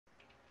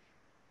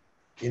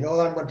You know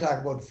that I'm going to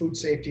talk about food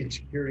safety and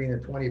security in the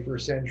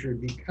 21st century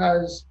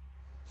because,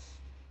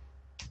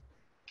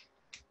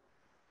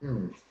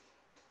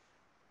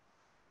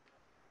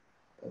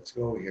 let's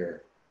go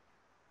here.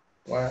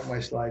 Why aren't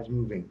my slides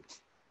moving?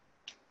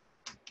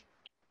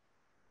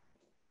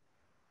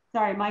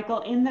 Sorry, Michael,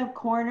 in the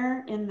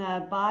corner, in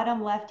the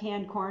bottom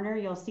left-hand corner,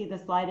 you'll see the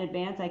slide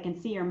advance. I can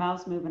see your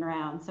mouse moving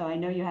around, so I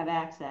know you have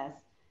access.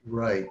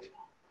 Right.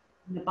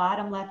 In the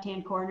bottom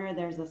left-hand corner,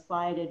 there's a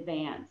slide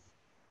advance.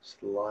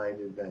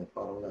 Slide advance,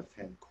 bottom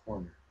left-hand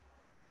corner.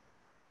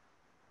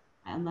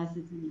 Unless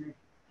it's in your,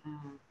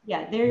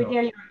 yeah, there you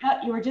are. Oh,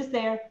 you were just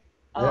there.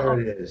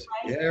 There it is.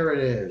 Right. There it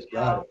is.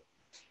 Got it.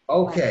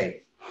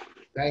 Okay.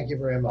 Thank you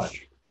very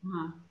much.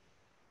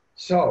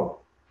 So,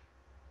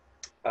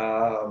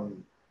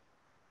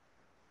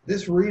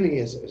 this really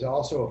is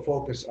also a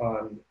focus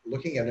on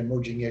looking at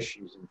emerging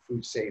issues in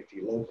food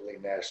safety locally,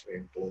 nationally,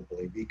 and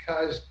globally,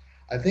 because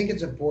I think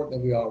it's important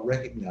that we all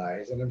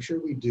recognize, and I'm sure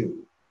we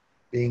do,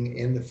 being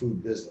in the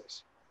food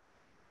business,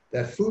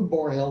 that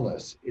foodborne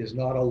illness is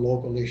not a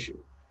local issue.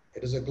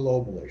 It is a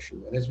global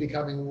issue, and it's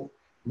becoming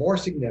more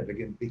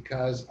significant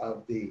because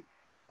of the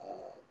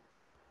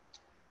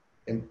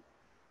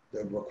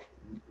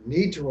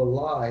need to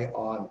rely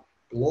on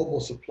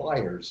global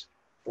suppliers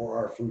for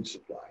our food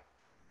supply.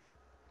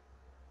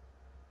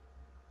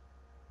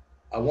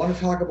 I want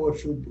to talk about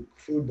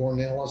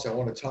foodborne illness. I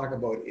want to talk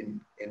about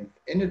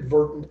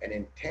inadvertent and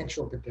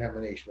intentional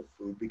contamination of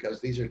food, because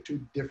these are two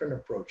different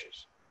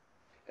approaches.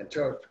 And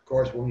of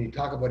course, when you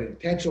talk about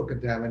intentional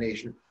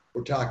contamination,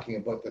 we're talking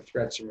about the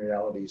threats and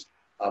realities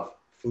of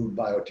food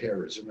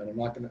bioterrorism. And I'm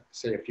not going to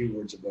say a few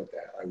words about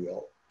that. I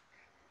will.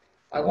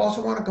 I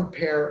also want to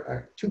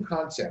compare two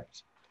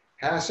concepts: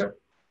 hazard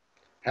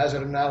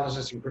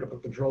analysis and critical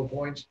control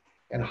points,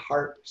 and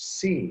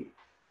HART-C,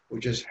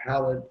 which is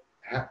hazard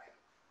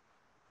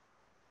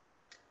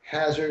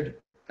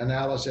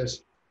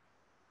analysis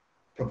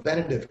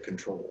preventative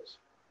controls.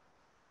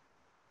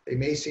 They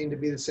may seem to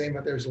be the same,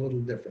 but there's a little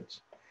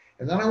difference.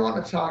 And then I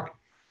want to talk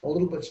a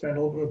little bit, spend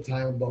a little bit of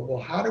time about,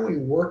 well, how do we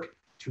work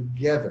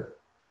together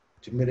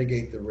to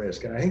mitigate the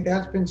risk? And I think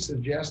that's been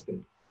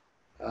suggested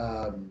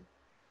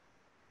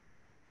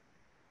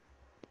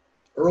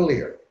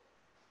earlier,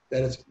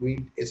 that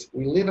we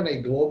live in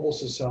a global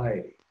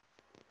society,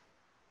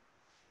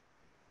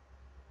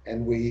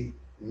 and we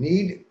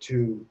need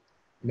to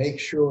make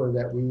sure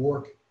that we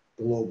work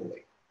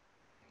globally,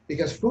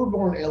 because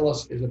foodborne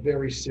illness is a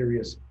very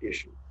serious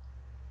issue.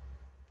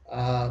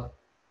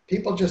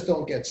 People just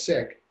don't get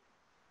sick.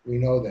 We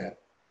know that.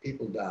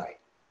 People die.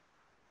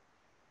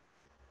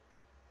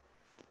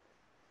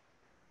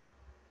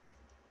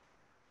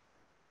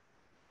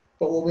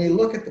 But when we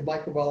look at the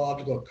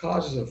microbiological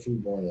causes of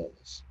foodborne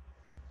illness,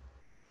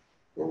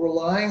 we're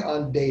relying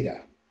on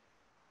data.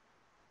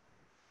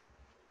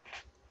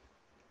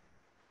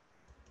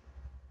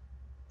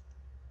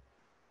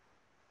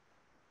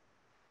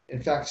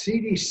 In fact,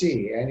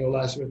 CDC annual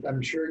estimate,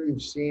 I'm sure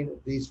you've seen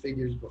these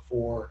figures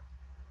before,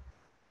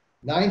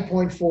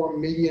 9.4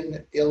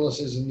 million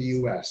illnesses in the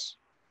US,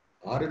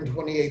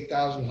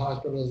 128,000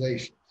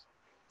 hospitalizations,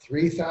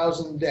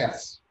 3,000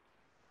 deaths,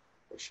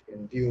 which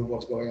in view of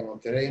what's going on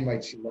today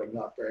might seem like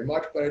not very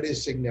much, but it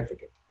is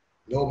significant.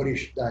 Nobody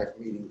should die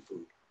from eating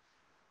food.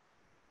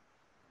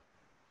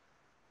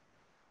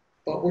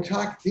 But we're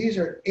talking, these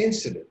are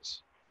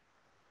incidents.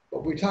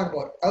 But we talk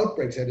about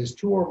outbreaks, that is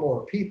 2 or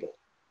more people.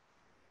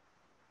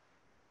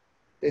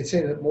 They'd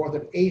say that more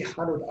than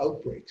 800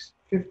 outbreaks,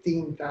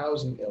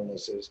 15,000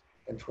 illnesses,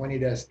 and 20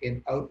 deaths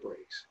in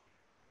outbreaks.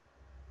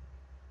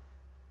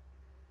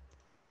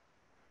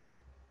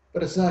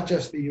 But it's not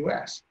just the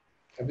US.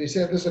 As we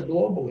said, this is a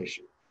global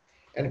issue.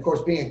 And of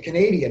course, being a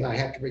Canadian, I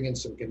have to bring in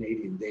some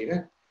Canadian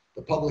data.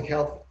 The Public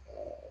Health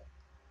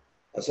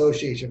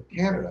Association of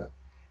Canada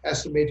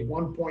estimates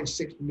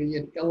 1.6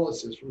 million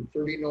illnesses from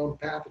 30 known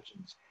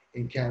pathogens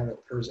in Canada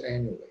occurs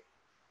annually.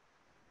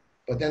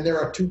 But then there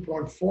are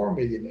 2.4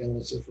 million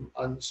illnesses from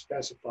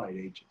unspecified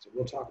agents. And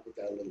we'll talk about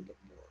that a little bit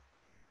more.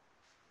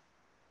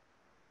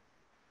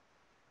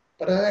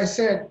 But as I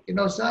said, you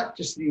know, it's not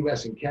just the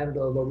US and Canada,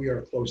 although we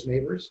are close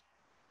neighbors.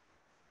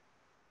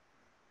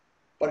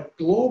 But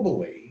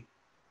globally,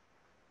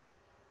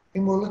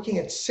 and we're looking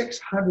at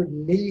 600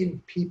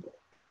 million people,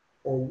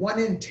 or 1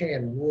 in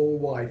 10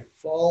 worldwide,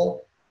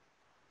 fall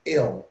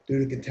ill due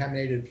to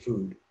contaminated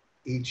food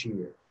each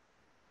year.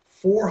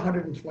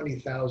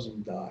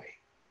 420,000 die.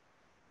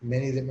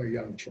 Many of them are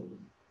young children.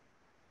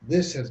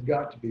 This has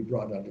got to be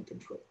brought under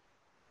control.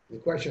 The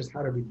question is,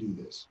 how do we do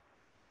this?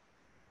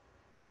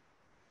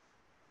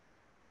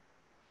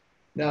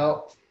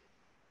 Now,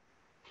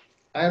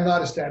 I am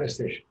not a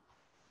statistician,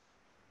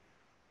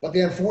 but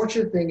the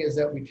unfortunate thing is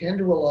that we tend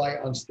to rely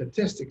on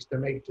statistics to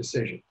make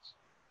decisions.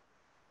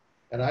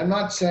 And I'm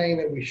not saying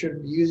that we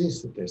shouldn't be using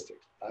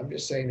statistics. I'm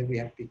just saying that we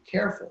have to be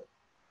careful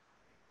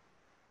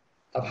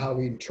of how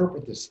we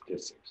interpret the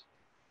statistics.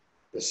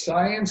 The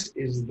science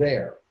is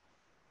there.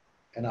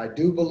 And I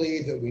do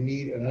believe that we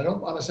need, and I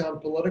don't want to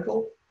sound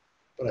political,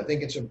 but I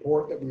think it's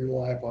important that we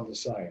rely upon the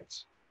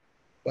science.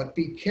 but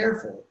be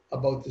careful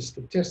about the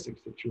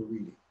statistics that you're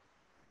reading.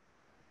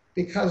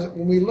 Because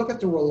when we look at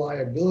the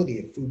reliability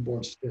of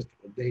foodborne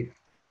statistical data,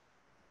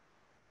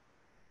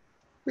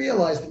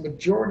 realize the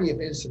majority of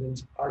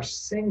incidents are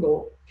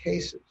single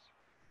cases.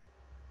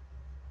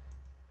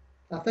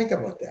 Now think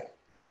about that.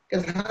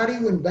 Because how do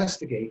you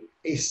investigate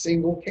a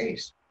single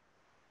case?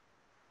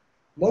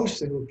 Most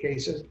single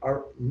cases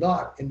are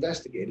not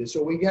investigated.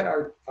 So we get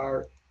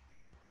our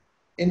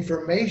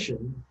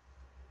information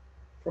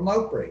from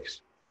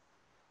outbreaks.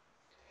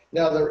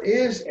 Now there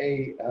is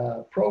a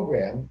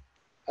program,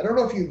 I don't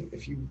know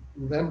if you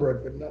remember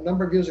it, but a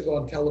number of years ago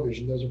on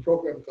television, there's a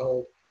program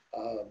called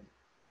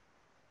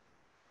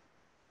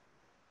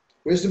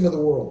Wisdom of the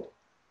World,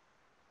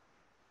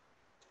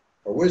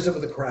 or Wisdom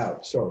of the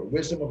Crowd, sorry,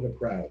 Wisdom of the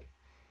Crowd,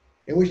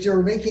 in which they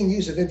were making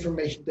use of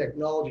information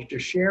technology to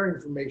share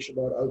information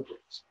about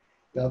outbreaks.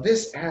 Now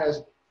this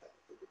has,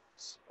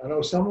 I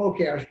know some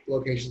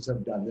locations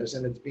have done this,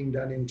 and it's being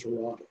done in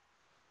Toronto.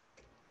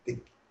 The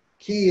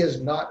key is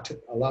not to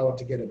allow it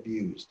to get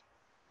abused,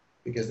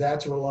 because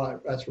that's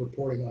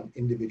reporting on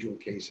individual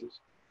cases.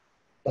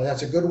 But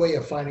that's a good way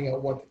of finding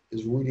out what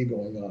is really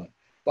going on.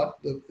 But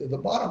the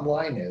bottom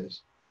line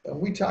is, when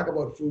we talk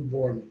about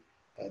foodborne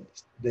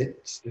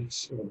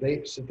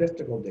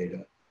statistical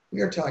data,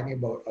 we are talking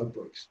about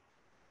outbreaks.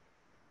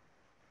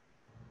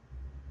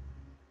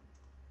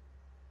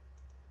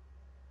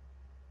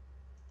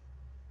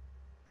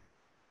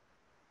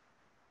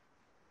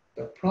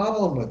 The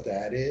problem with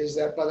that is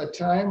that by the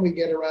time we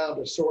get around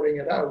to sorting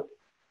it out,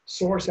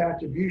 source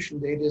attribution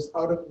data is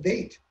out of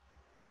date.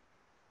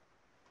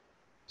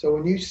 So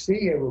when you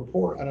see a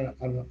report on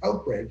an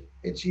outbreak,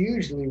 it's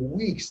usually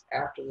weeks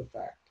after the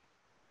fact.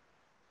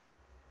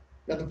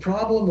 Now, the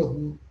problem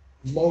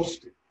with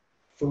most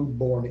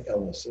foodborne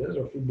illnesses,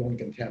 or foodborne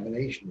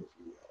contamination, if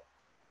you will,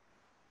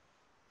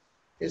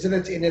 is that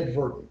it's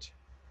inadvertent.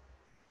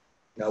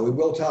 Now, we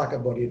will talk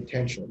about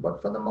intentional,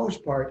 but for the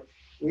most part,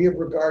 we have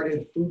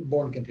regarded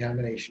foodborne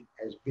contamination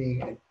as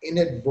being an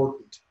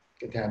inadvertent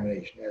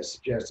contamination, as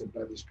suggested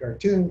by this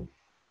cartoon.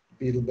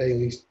 Beetle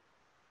Bailey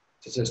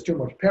says too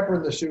much pepper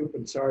in the soup,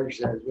 and Sarge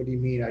says, what do you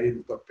mean I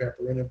didn't put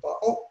pepper in it? But,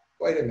 oh,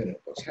 wait a minute,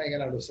 what's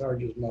hanging out of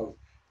Sarge's mouth?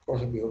 Of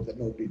course, we hope that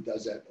nobody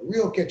does that in a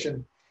real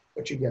kitchen,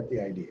 but you get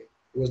the idea.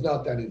 It was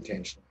not done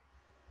intentionally.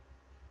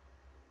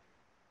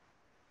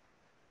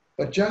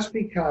 But just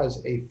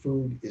because a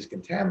food is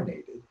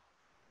contaminated,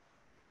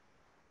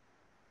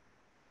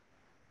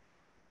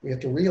 we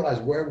have to realize,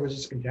 where was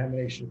this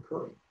contamination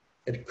occurring?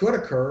 It could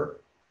occur,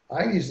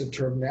 I use the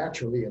term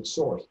naturally at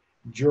source,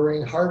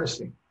 during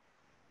harvesting.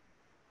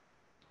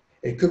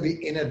 It could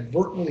be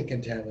inadvertently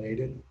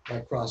contaminated by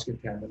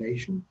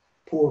cross-contamination,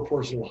 poor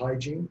personal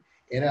hygiene,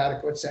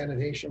 inadequate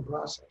sanitation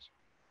process.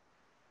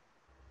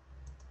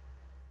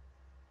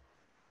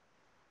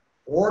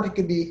 Or it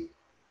could be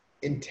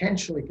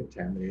intentionally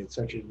contaminated,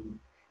 such as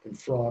in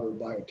fraud or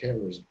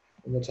bioterrorism.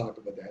 And we'll talk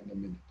about that in a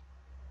minute.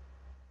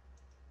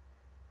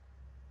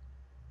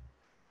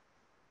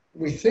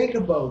 We think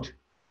about,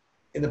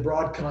 in the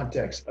broad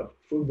context of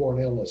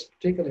foodborne illness,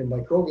 particularly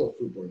microbial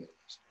foodborne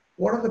illness,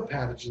 what are the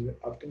pathogens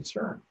of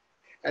concern?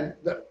 And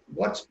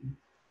what's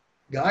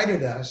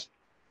guided us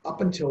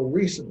up until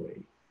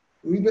recently,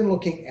 we've been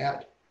looking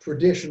at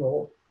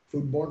traditional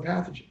foodborne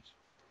pathogens,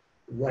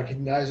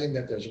 recognizing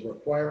that there's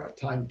a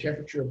time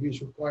temperature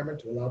abuse requirement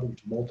to allow them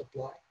to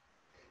multiply.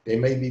 They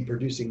may be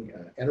producing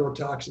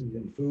enterotoxins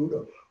in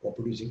food or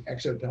producing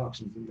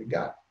exotoxins in the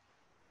gut.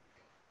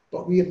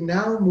 But we have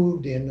now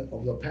moved in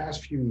over the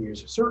past few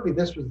years. Certainly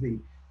this was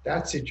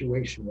that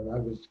situation when I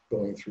was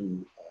going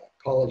through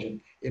college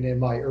and in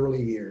my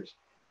early years.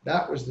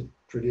 That was the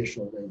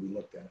traditional way we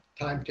looked at it,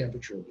 time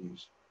temperature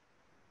abuse.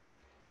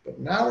 But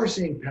now we're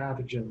seeing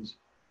pathogens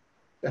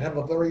that have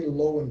a very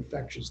low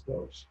infectious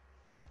dose.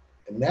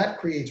 And that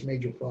creates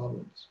major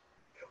problems.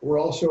 We're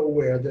also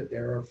aware that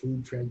there are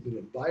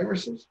food-transmitted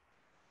viruses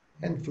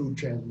and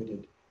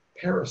food-transmitted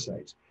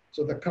parasites.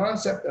 So the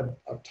concept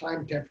of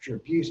time temperature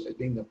abuse as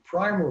being the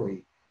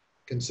primary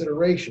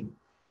consideration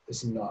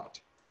is not.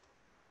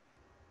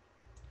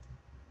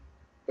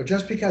 But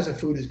just because a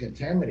food is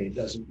contaminated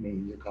doesn't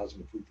mean you're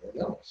causing a foodborne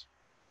illness.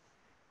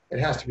 It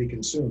has to be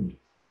consumed.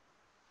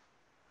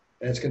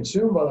 And it's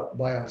consumed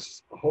by a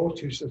host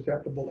who's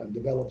susceptible and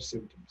develops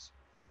symptoms.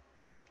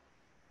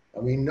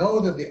 And we know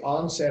that the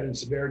onset and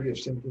severity of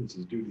symptoms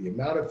is due to the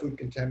amount of food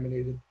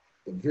contaminated,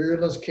 the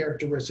virulence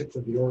characteristics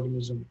of the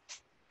organism,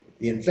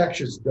 the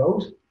infectious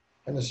dose,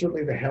 and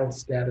certainly the health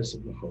status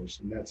of the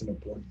host. And that's an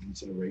important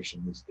consideration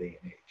in this day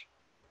and age.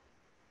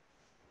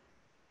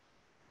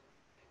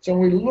 So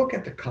when we look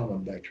at the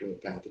common bacterial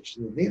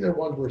pathogens, these are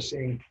ones we're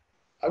seeing,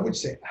 I would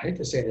say, I hate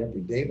to say it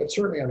every day, but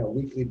certainly on a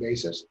weekly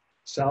basis.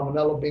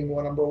 Salmonella being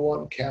number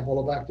one,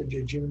 Campylobacter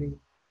jejuni,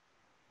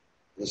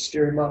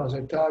 Listeria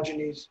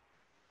monocytogenes,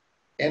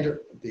 and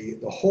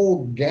the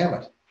whole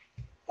gamut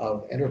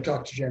of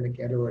enterotoxigenic,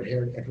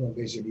 enteroadherent,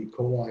 enteroinvasive E.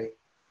 coli.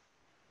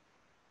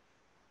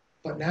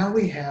 But now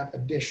we have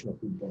additional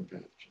foodborne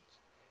pathogens.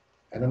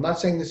 And I'm not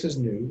saying this is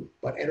new,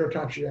 but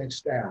enterotoxigenic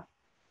staph.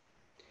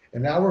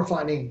 And now we're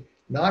finding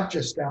not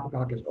just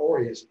Staphylococcus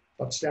aureus,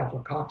 but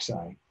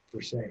Staphylococci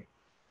per se.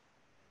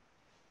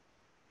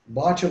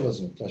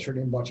 Botulism,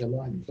 Clostridium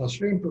botulinum,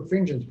 Clostridium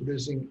perfringens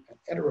producing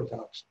an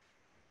enterotoxin.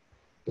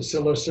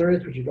 Bacillus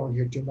cereus, which you don't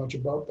hear too much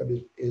about, but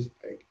is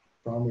a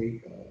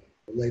primary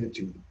related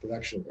to the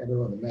production of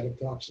enteroemetic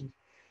toxins.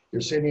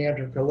 Yersinia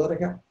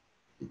enterocolitica,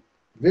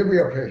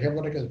 Vibrio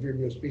parahymnoticus,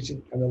 Vibrio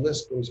species, and the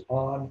list goes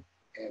on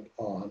and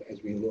on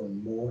as we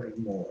learn more and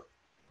more.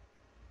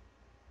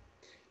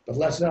 But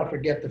let's not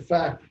forget the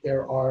fact that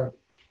there are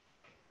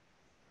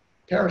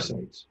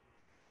parasites,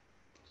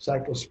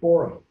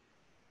 Cyclospora,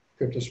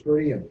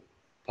 Cryptosporidium,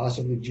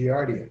 possibly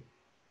Giardia,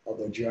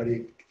 although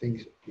Giardia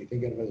you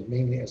think of it as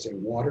mainly as a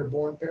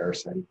waterborne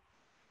parasite.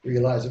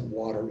 Realize that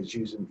water is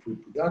used in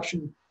food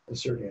production and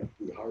certainly in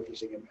food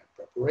harvesting and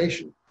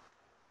preparation.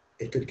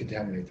 It could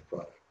contaminate the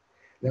product.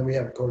 Then we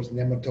have, of course,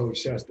 nematodes,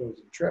 cestodes,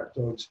 and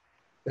triptodes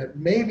that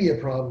may be a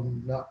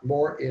problem not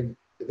more in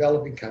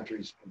developing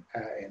countries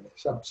and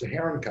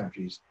sub-Saharan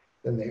countries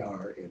than they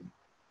are in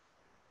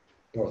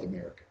North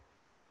America.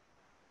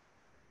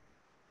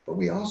 But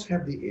we also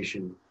have the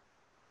issue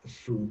of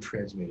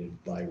food-transmitted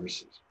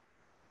viruses.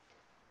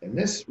 And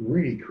this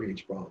really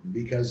creates problems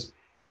because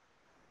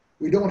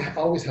we don't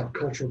always have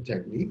cultural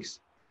techniques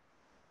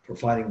for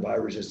finding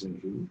viruses in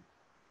food.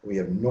 We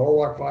have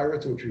Norwalk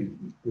virus,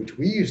 which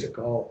we used to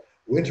call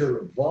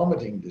winter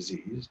vomiting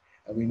disease,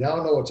 and we now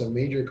know it's a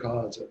major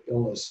cause of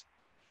illness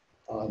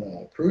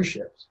on cruise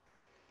ships.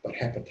 But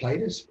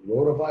hepatitis,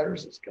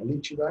 rotaviruses,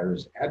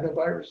 calicivirus,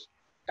 adenovirus,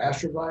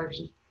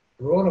 astroviruses,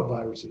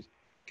 coronaviruses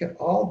can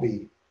all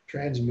be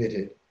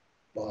transmitted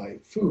by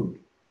food.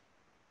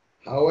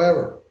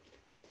 However,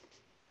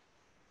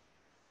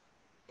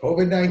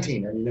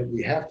 COVID-19, I mean,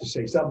 we have to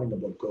say something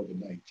about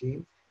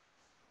COVID-19,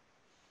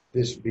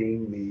 this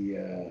being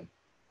the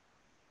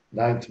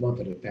 9th month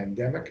of the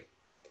pandemic.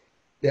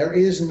 There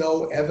is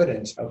no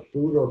evidence of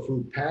food or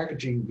food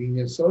packaging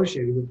being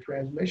associated with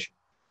transmission.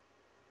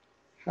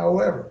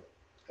 However,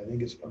 I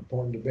think it's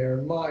important to bear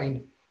in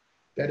mind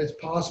that it's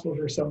possible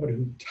for somebody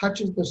who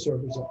touches the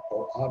surface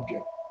or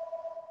object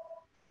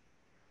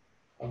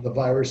of the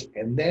virus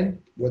and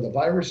then where the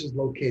virus is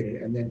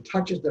located and then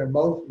touches their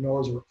mouth,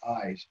 nose, or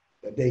eyes,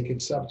 that they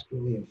could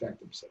subsequently infect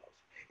themselves.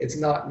 It's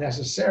not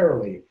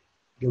necessarily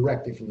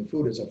directly from the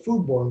food. It's a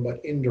foodborne,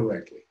 but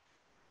indirectly.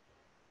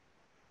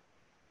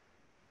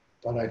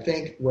 But I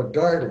think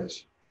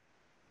regardless,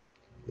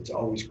 it's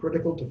always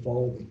critical to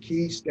follow the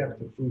key steps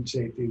of food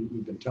safety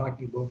we've been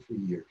talking about for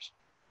years.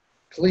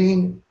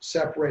 Clean,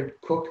 separate,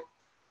 cook,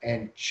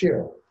 and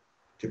chill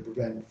to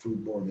prevent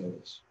foodborne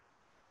illness.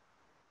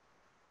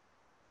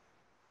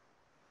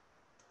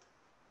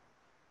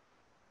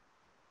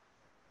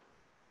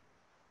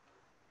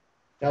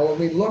 Now, when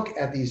we look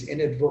at these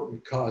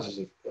inadvertent causes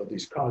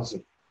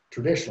of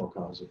traditional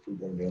causes of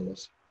foodborne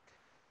illness,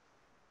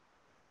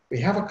 we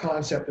have a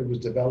concept that was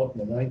developed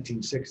in the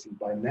 1960s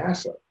by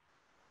NASA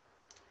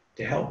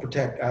to help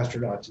protect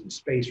astronauts in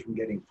space from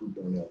getting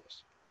foodborne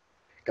illness.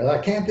 Because I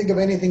can't think of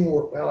anything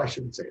more, well, I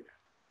shouldn't say that.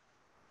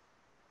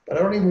 But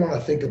I don't even want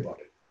to think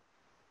about it.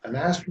 An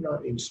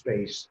astronaut in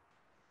space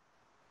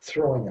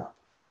throwing up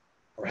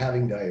or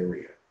having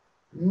diarrhea.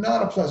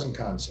 Not a pleasant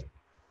concept.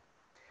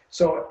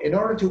 So in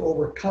order to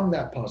overcome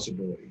that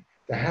possibility,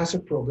 the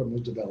HACCP program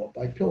was developed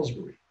by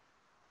Pillsbury.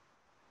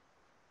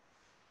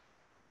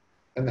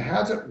 And the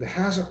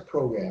HACCP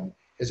program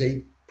is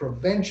a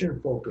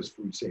prevention-focused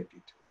food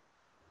safety tool.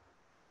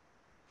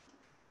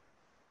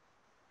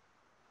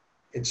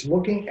 It's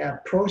looking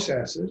at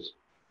processes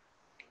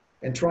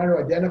and trying to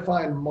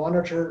identify and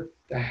monitor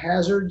the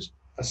hazards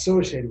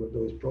associated with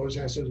those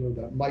processes or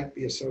that might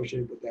be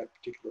associated with that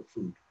particular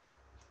food.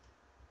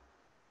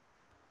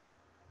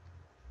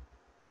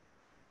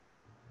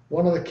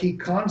 One of the key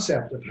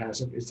concepts of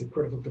HACCP is the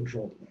critical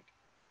control point.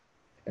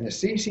 And the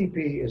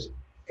CCP is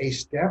a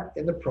step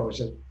in the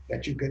process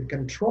that you can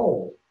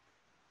control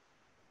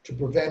to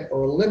prevent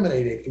or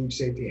eliminate a food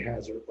safety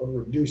hazard or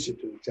reduce it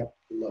to an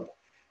acceptable level.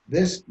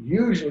 This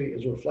usually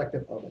is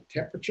reflective of a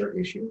temperature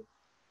issue,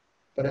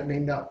 but it may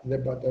not,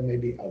 but there may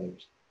be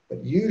others.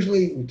 But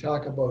usually we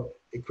talk about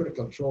a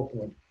critical control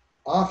point,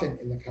 often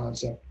in the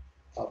concept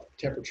of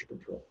temperature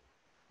control.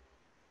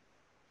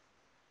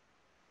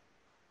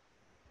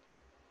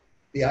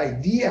 The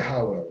idea,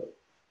 however,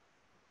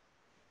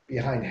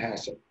 behind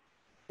HACCP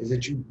is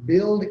that you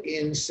build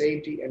in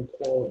safety and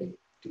quality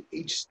to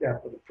each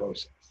step of the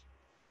process.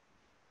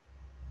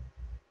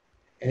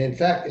 And in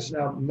fact, it's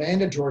now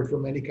mandatory for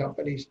many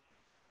companies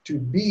to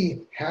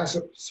be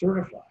HACCP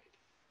certified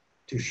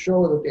to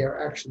show that they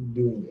are actually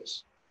doing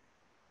this.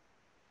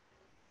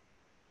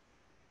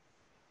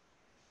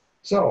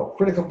 So,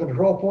 critical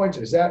control points,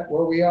 is that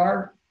where we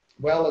are?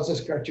 Well, as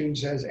this cartoon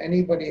says,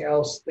 anybody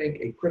else think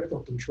a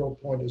critical control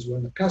point is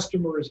when the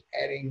customer is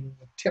adding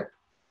a tip?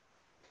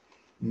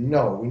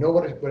 No, we know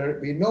what a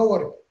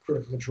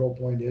critical control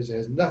point is. It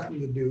has nothing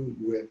to do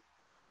with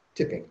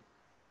tipping.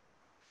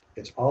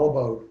 It's all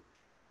about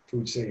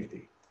food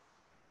safety.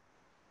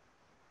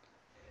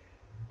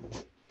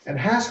 And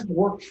HACCP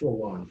worked for a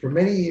while, for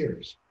many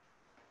years.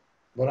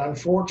 But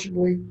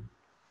unfortunately,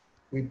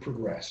 we've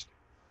progressed.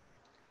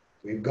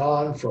 We've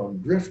gone from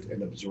drift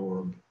and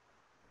absorb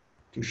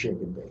to shake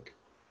and bake.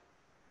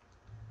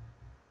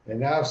 And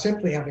now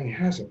simply having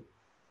hazard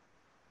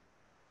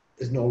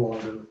is no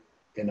longer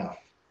enough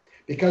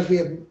because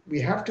we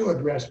have to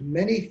address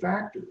many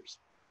factors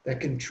that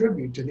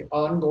contribute to the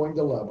ongoing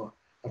dilemma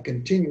of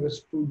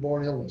continuous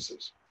foodborne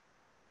illnesses.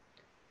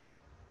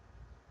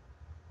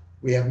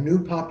 We have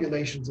new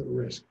populations at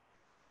risk.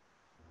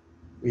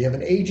 We have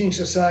an aging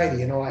society.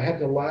 You know, I had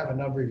to laugh a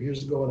number of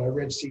years ago when I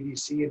read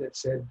CDC and it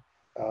said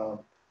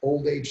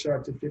old age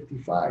starts at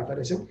 55. But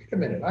I said, wait a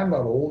minute, I'm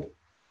not old.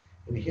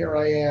 And here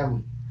I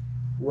am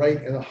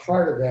right in the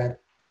heart of that,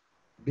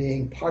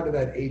 being part of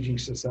that aging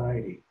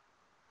society.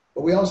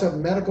 But we also have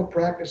medical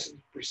practices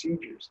and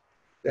procedures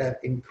that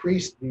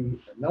increase the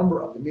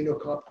number of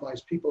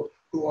immunocompromised people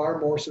who are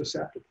more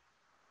susceptible.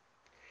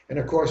 And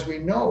of course, we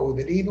know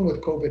that even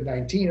with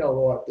COVID-19,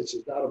 although this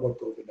is not about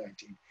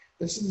COVID-19,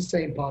 this is the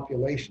same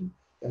population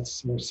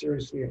that's more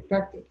seriously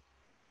affected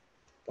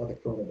by the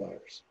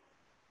coronavirus.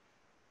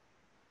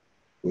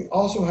 We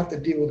also have to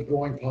deal with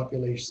growing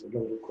populations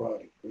of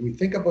overcrowding. When we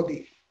think about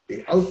the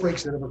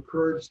outbreaks that have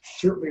occurred,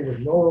 certainly with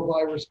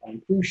norovirus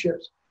on cruise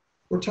ships,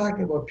 we're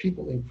talking about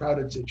people in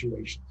crowded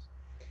situations.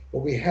 But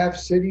we have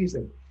cities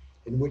in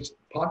which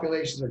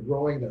populations are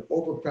growing, they're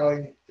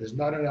overcrowding, there's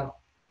not enough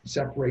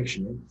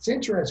separation. And it's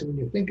interesting when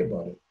you think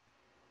about it.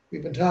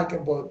 We've been talking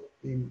about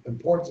the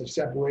importance of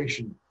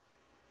separation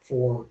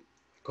for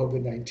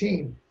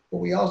COVID-19, but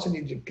we also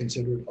need to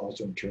consider it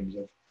also in terms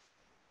of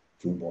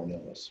foodborne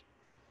illness.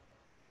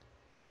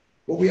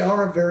 But we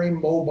are a very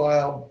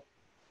mobile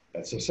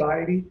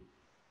society.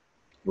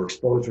 We're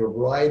exposed to a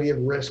variety of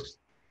risks.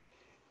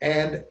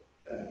 And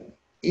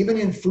even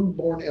in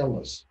foodborne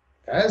illness,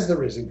 as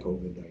there is in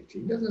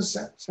COVID-19,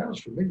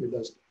 sounds familiar,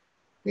 doesn't it?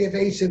 We have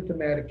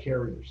asymptomatic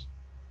carriers,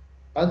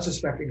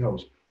 unsuspecting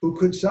hosts, who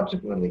could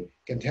subsequently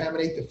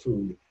contaminate the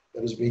food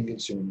that is being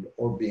consumed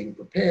or being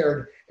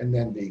prepared and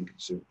then being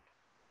consumed.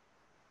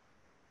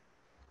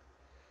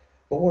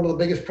 But one of the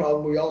biggest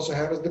problems we also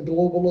have is the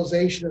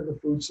globalization of the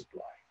food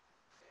supply.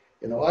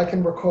 You know, I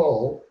can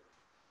recall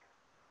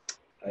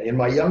in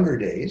my younger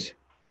days,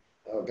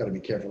 I've got to be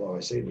careful how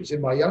I say this,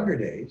 in my younger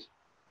days,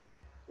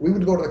 we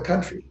would go to the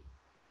country,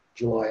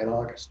 July and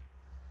August.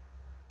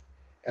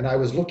 And I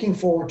was looking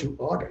forward to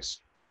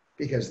August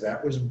because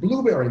that was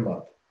blueberry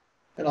month.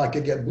 And I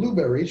could get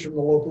blueberries from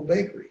the local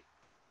bakery.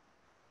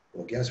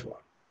 Well, guess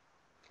what?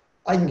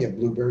 I can get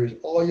blueberries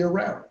all year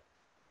round.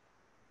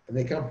 And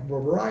they come from a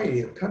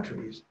variety of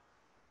countries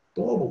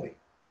globally.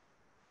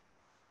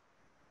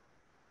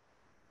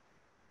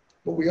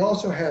 But we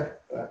also have,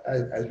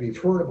 as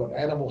we've heard about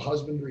animal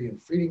husbandry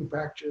and feeding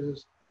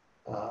practices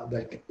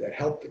that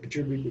help to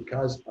contribute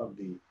because of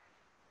the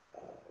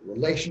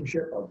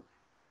relationship of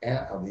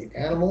the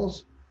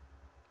animals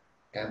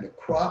and the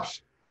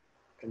crops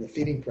and the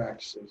feeding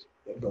practices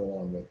that go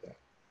along with that.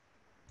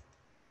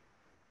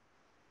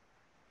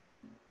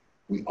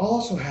 We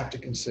also have to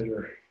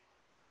consider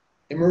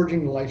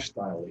emerging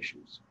lifestyle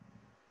issues.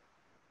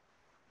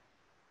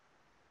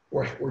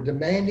 We're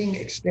demanding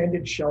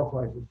extended shelf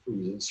life of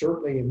foods, and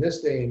certainly in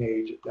this day and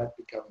age, that's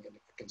becoming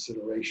a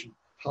consideration.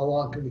 How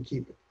long can we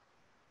keep it?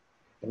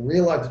 And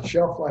realize that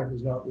shelf life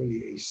is not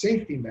really a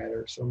safety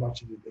matter so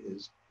much as it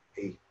is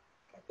a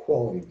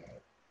quality matter.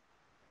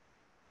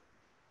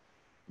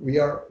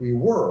 We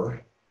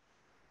were,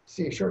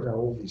 see, it shows how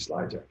old these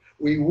slides are.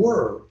 We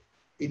were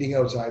eating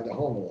outside the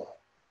home a lot.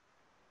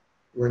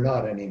 We're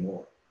not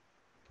anymore.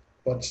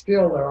 But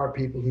still, there are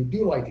people who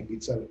do like to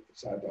eat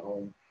outside the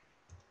home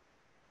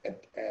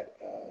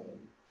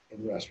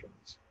in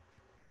restaurants.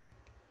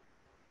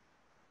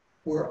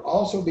 We're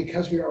also,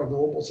 because we are a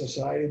global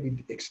society,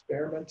 we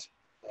experiment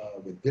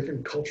with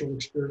different cultural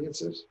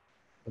experiences,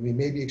 and we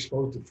may be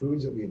exposed to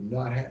foods that we have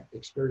not had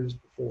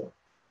experienced before.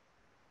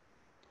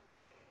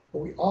 But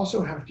we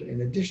also have to,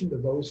 in addition to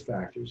those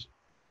factors,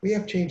 we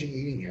have changing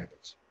eating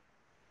habits.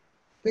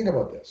 Think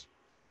about this.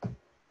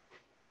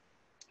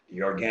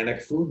 The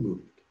organic food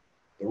movement,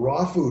 the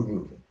raw food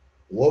movement,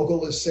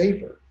 local is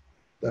safer,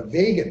 the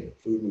vegan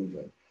food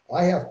movement.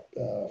 I have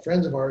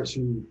friends of ours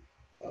who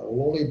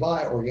will only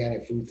buy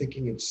organic food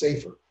thinking it's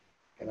safer.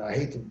 And I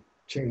hate to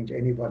change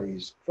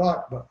anybody's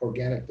thought, but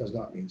organic does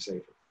not mean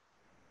safer.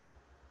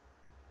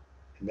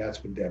 And that's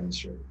been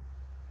demonstrated.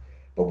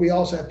 But we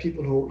also have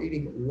people who are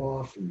eating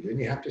raw food. And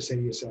you have to say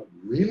to yourself,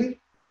 really?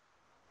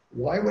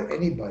 Why would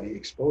anybody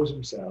expose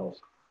themselves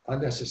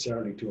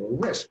unnecessarily to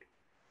a risk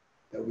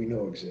that we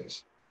know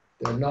exists?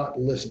 They're not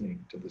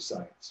listening to the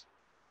science.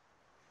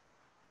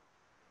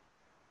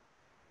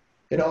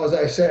 You know, as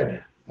I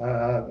said,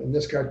 in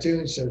this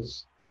cartoon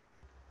says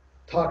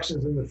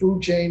toxins in the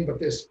food chain, but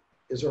this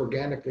is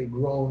organically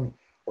grown.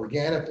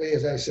 Organically,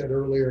 as I said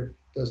earlier,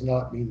 does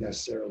not mean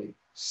necessarily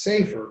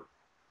safer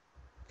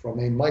from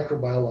a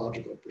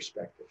microbiological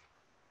perspective.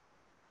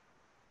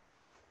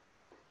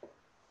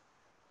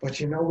 But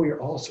you know, we are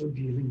also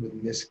dealing with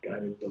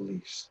misguided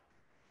beliefs.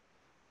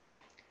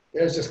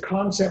 There's this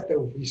concept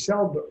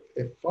that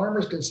if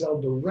farmers can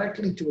sell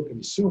directly to a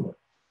consumer,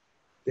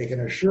 they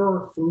can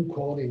assure food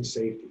quality and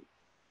safety,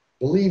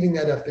 believing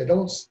that if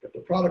the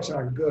products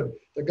aren't good,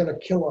 they're going to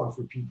kill off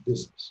repeat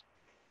business.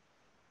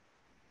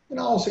 And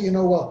also,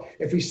 well,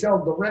 if we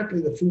sell directly,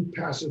 the food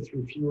passes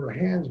through fewer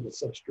hands with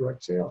such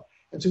direct sale.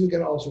 And so we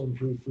can also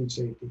improve food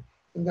safety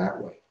in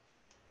that way.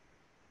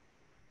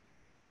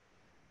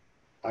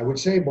 I would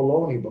say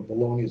bologna, but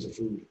bologna is a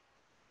food.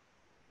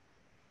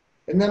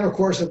 And then, of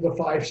course, the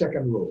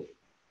 5-second rule.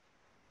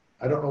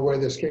 I don't know where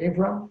this came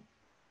from,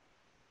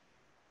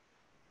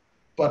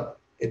 but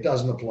it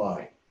doesn't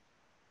apply.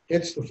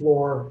 Hits the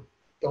floor,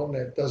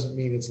 doesn't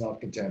mean it's not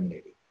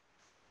contaminated.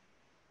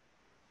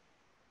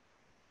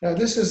 Now,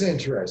 this is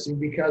interesting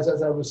because,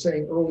 as I was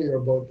saying earlier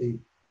about the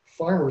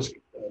farmers'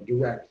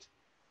 direct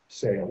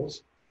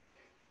sales,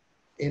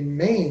 in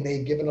Maine,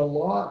 they've given a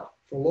law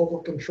for local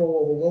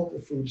control over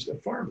local foods to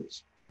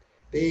farmers.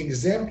 They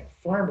exempt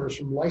farmers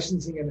from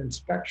licensing and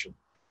inspection,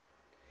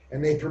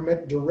 and they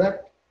permit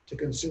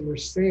direct-to-consumer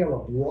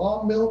sale of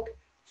raw milk,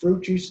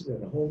 fruit juices,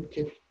 and home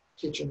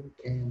kitchen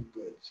canned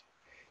goods.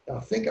 Now,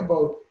 think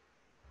about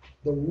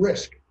the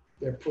risk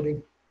they're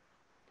putting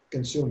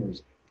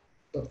consumers,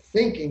 but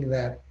thinking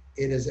that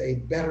it is a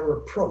better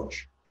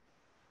approach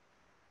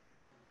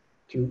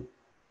to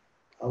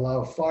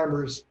allow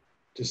farmers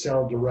to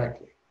sell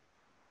directly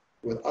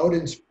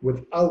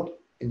without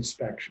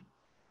inspection.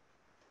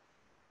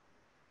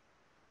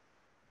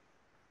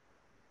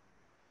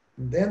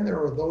 And then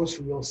there are those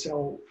who will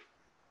sell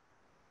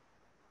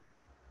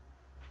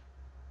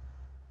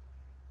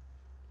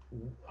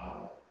let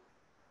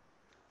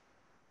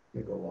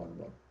me go on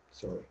one,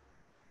 sorry.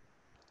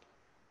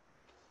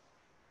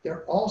 There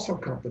are also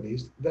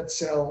companies that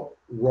sell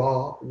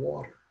raw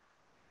water.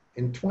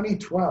 In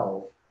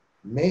 2012,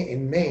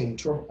 in Maine,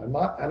 I'm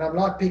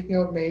not picking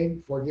out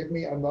Maine, forgive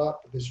me,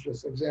 this is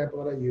just an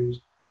example that I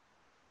used.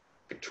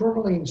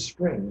 Tourmaline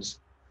Springs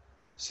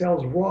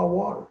sells raw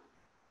water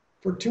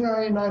for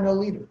 $2.99 a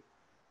liter.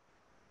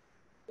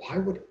 Why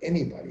would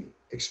anybody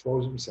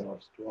expose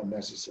themselves to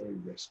unnecessary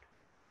risk?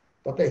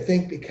 But they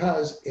think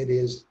because it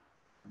is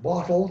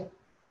bottled,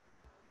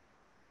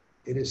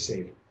 it is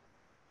safer,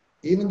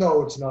 even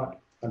though it's not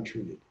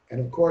untreated. And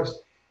of course,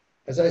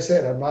 as I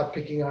said, I'm not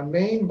picking on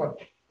Maine, but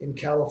in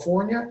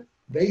California,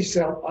 they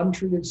sell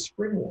untreated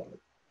spring water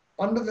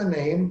under the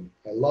name,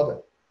 I love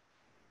it,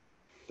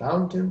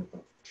 Fountain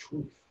of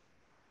Truth.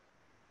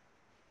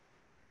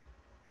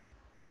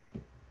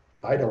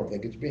 I don't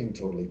think it's being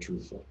totally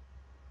truthful.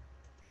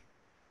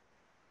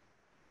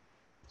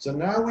 So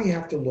now we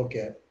have to look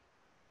at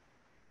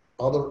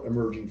other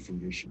emerging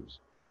food issues,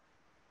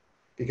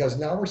 because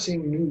now we're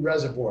seeing new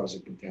reservoirs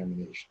of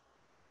contamination,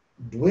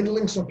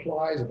 dwindling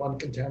supplies of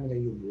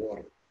uncontaminated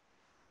water.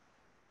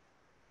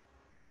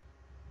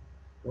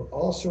 We're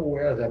also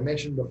aware, as I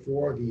mentioned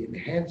before, the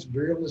enhanced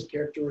virulence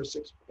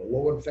characteristics, the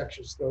low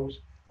infectious dose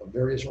of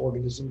various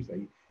organisms,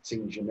 they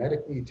see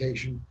genetic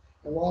mutation,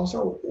 and we're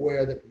also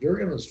aware that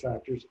virulence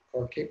factors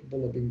are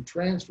capable of being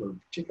transferred,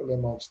 particularly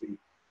amongst in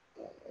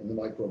the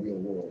microbial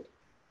world.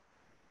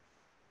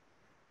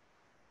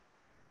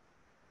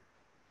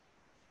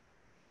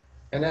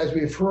 And as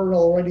we've heard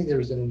already,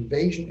 there's an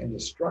invasion and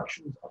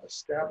destruction of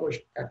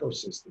established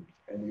ecosystems,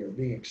 and we are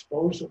being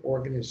exposed to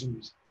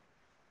organisms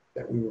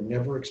that we were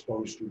never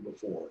exposed to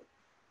before.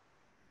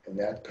 And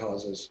that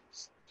causes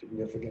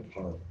significant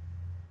harm.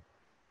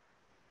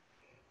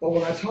 But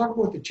when I talk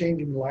about the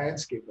changing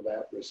landscape of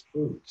at-risk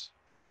foods,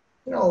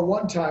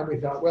 one time we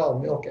thought, well,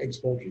 milk, eggs,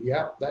 poultry,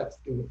 yeah, that's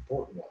the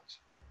important ones.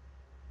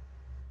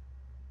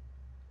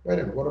 Wait a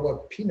minute, what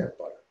about peanut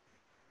butter?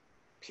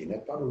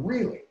 Peanut butter,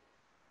 really?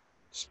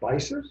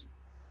 Spices?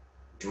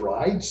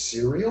 Dried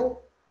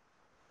cereal?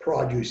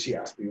 Produce,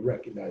 yes, we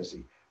recognize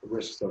the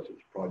risks such as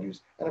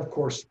produce. And of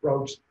course,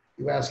 sprouts.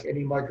 You ask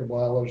any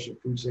microbiologist or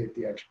food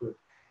safety expert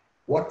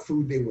what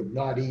food they would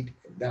not eat,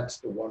 and that's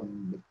the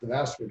one the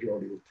vast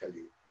majority will tell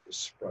you is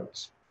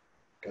sprouts,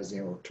 because they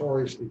are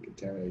notoriously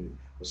contaminated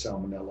with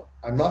salmonella.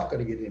 I'm not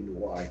going to get into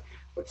why,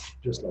 but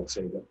just let's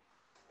say that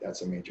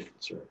that's a major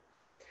concern.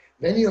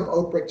 Then you have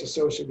outbreaks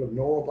associated with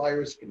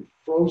norovirus in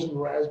frozen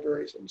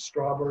raspberries and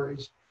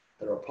strawberries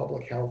that are a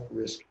public health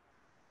risk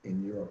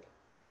in Europe.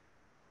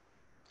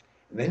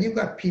 And then you've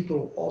got people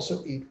who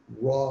also eat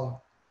raw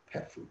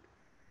pet food.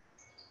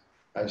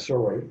 I'm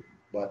sorry,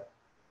 but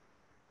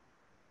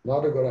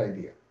not a good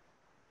idea.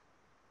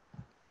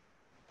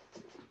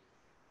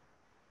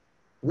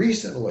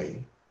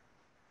 Recently,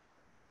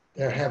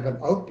 there have been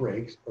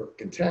outbreaks or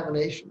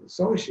contamination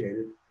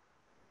associated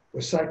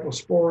with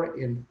cyclospora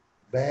in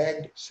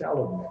bagged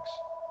salad mix.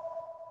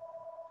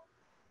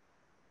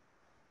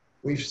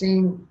 We've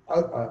seen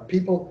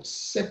people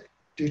sick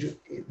due to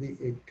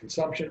the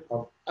consumption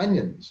of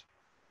onions.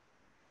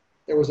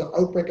 There was an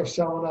outbreak of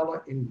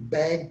salmonella in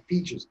bagged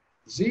peaches.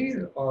 These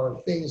are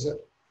things that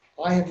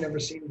I have never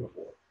seen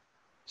before.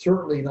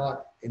 Certainly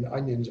not in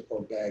onions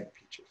or bagged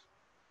peaches.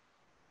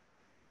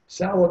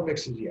 Salad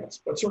mixes, yes,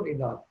 but certainly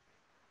not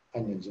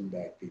onions and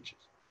bagged peaches.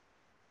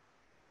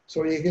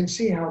 So you can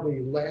see how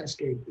the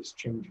landscape is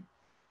changing.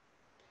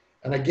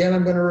 And again,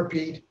 I'm going to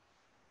repeat,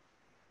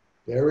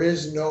 there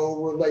is no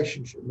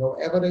relationship, no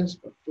evidence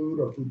of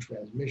food or food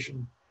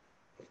transmission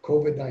of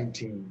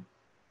COVID-19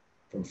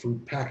 from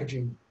food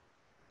packaging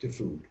to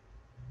food.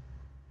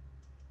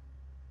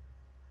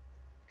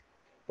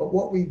 But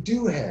what we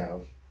do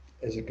have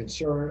as a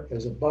concern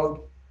is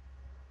about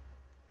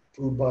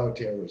food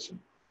bioterrorism.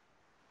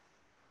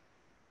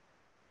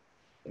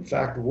 In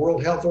fact, the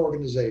World Health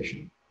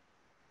Organization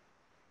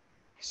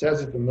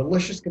says that the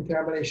malicious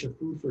contamination of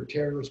food for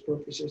terrorist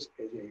purposes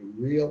is a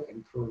real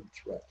and current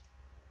threat.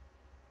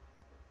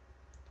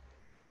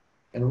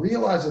 And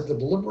realize that the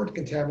deliberate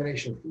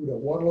contamination of food at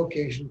one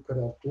location could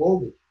have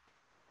global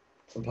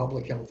and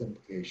public health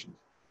implications.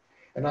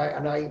 And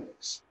I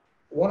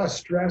want to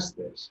stress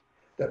this,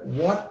 that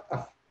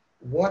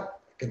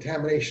what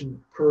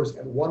contamination occurs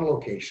at one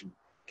location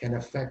can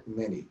affect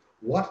many.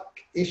 What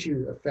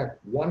issues affect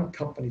one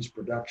company's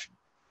production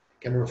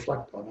can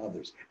reflect on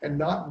others, and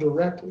not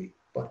directly,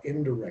 but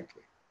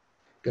indirectly.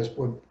 Because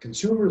when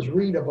consumers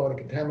read about a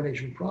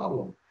contamination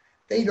problem,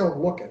 they don't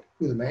look at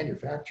who the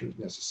manufacturer is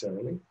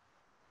necessarily.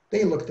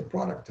 They look at the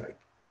product type.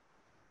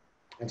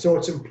 And so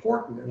it's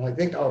important, and I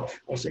think I'll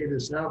say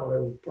this now, but I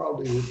will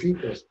probably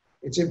repeat this.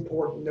 It's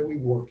important that we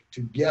work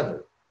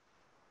together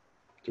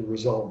to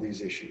resolve these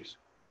issues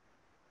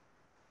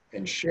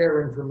and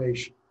share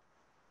information.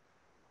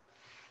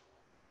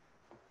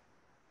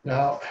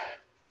 Now,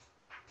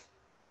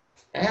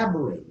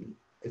 aberrin,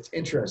 it's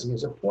interesting,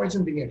 is a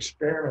poison being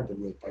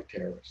experimented with by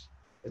terrorists.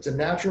 It's a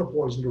natural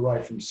poison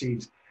derived from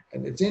seeds.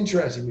 And it's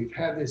interesting, we've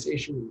had this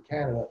issue in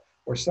Canada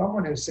where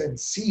someone has sent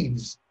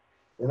seeds,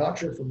 we're not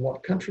sure from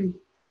what country,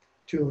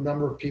 to a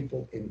number of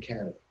people in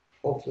Canada.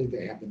 Hopefully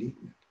they haven't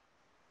eaten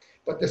it.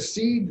 But the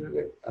seed,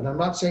 and I'm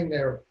not saying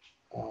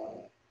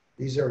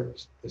these are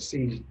the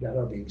seeds that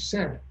are being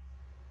sent,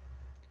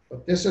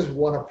 but this is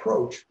one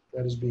approach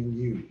that is being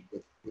used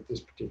with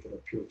this particular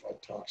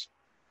purified toxin.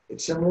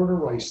 It's similar to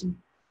ricin.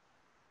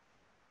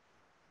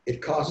 It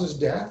causes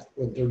death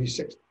within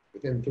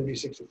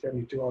 36 to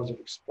 72 hours of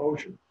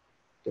exposure,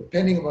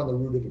 depending upon the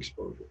route of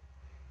exposure.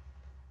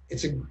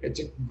 It's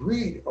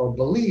agreed or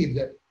believed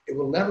that it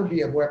will never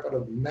be a weapon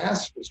of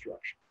mass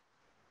destruction.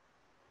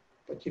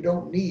 But you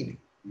don't need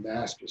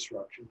mass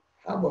destruction.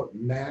 How about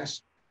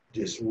mass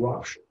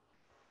disruption?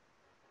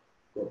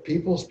 Where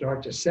people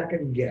start to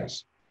second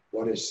guess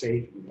what is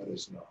safe and what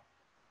is not.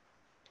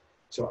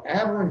 So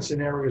aberrant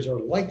scenarios are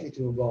likely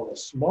to involve a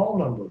small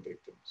number of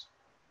victims,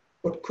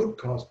 but could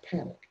cause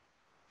panic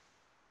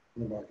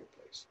in the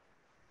marketplace.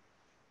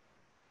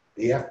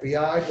 The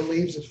FBI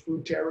believes that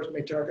food terrorists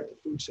may target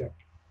the food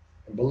sector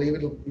and believe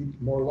it will be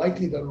more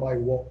likely than my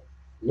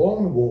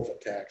lone wolf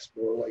attacks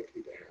more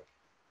likely to happen.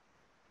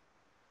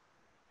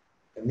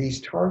 And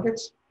these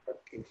targets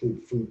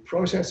include food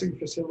processing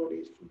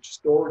facilities, food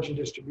storage and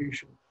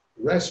distribution,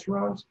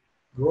 restaurants,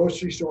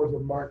 grocery stores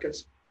and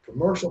markets,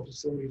 commercial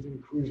facilities,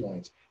 and cruise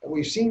lines. And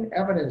we've seen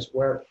evidence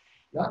where,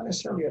 not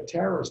necessarily a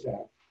terrorist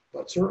act,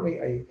 but certainly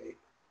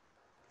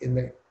in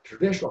the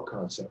traditional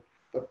concept,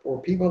 but for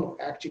people who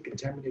actually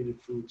contaminated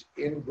foods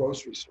in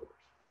grocery stores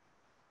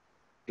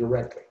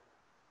directly.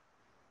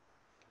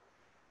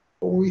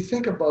 But when we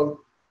think about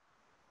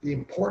the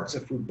importance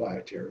of food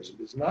bioterrorism,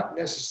 it's not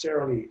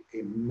necessarily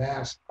a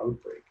mass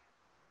outbreak,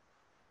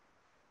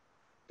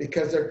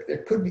 because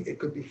it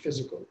could be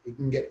physical. You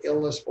can get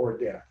illness or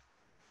death.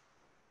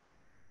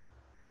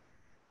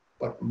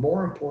 But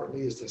more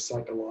importantly is the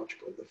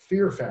psychological, the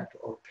fear factor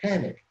or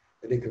panic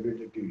that it could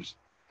introduce,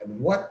 and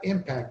what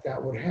impact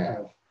that would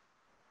have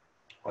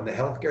on the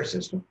healthcare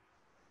system,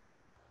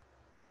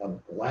 on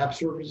lab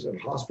services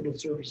and hospital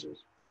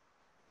services,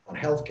 on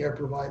healthcare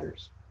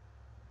providers.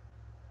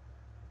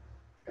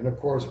 And of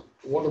course,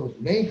 one of the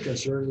main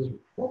concerns is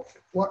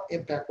what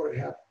impact would it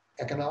have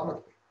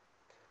economically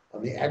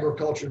on the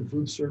agriculture and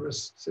food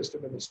service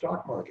system and the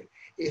stock market,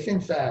 if in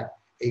fact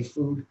a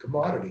food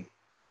commodity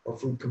or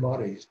food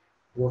commodities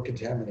were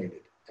contaminated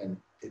and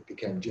it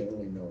became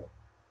generally known.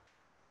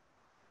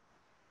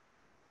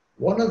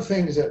 One of the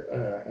things that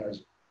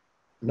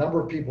a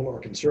number of people are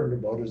concerned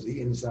about is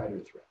the insider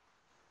threat.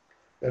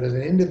 That is,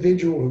 an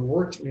individual who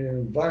works in an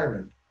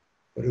environment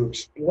but who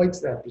exploits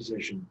that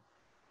position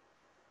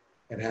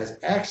and has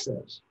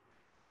access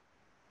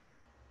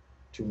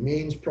to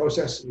means,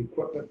 processes,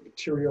 equipment,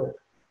 material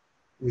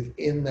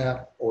within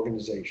that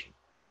organization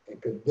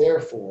and could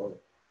therefore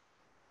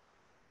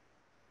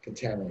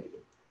contaminate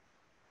it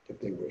if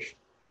they wish.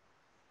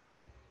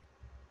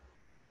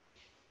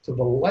 So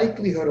the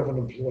likelihood of an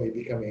employee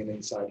becoming an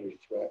insider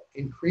threat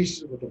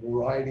increases with a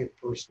variety of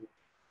personal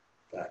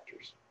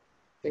factors.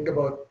 Think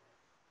about,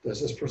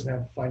 does this person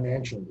have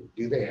financial need?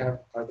 Do they have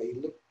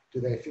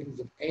feelings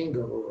of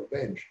anger or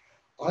revenge?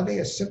 Are they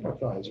a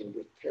sympathizer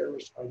with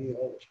terrorist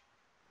ideology?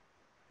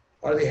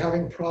 Are they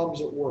having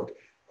problems at work?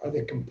 Are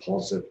they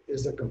compulsive?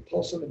 Is there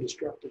compulsive and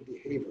destructive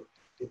behavior,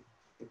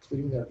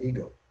 including their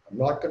ego? I am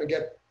not going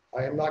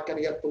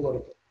to get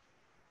political.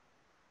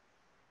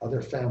 Are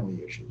there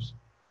family issues?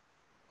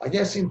 I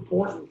guess the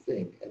important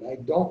thing, and I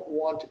don't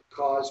want to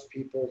cause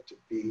people to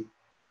be,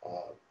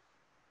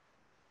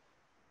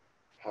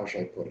 how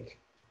should I put it,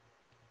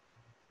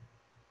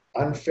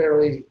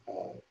 unfairly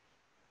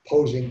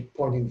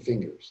pointing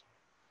fingers.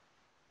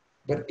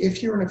 But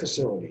if you're in a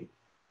facility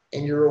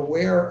and you're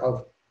aware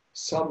of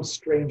some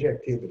strange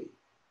activity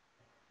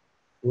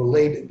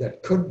related,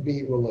 that could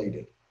be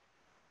related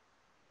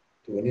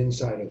to an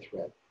insider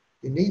threat,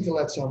 you need to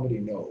let somebody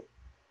know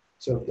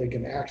so that they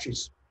can actually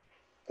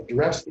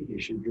address the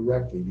issue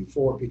directly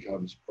before it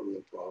becomes a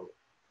real problem.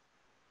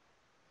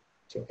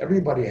 So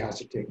everybody has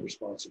to take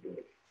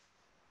responsibility.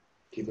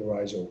 Keep their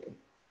eyes open.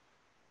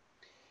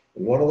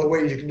 And one of the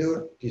ways you can do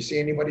it, do you see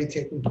anybody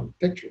taking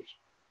pictures?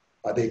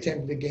 Are they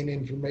attempting to gain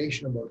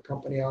information about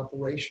company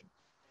operation?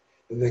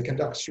 Do they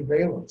conduct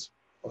surveillance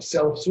of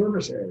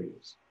self-service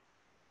areas?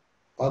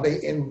 Are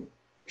they in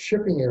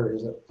shipping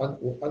areas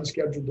that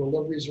unscheduled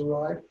deliveries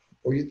arrive?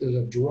 Or there's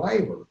a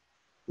driver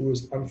who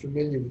is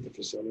unfamiliar with the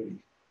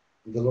facility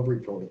and delivery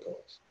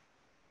protocols?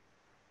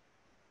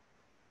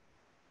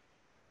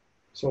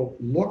 So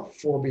look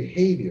for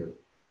behavior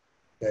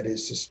that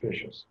is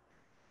suspicious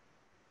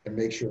and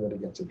make sure that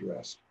it gets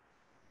addressed.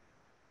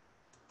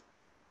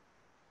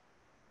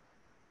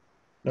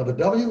 Now, the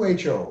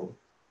WHO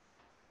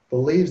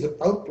believes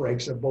that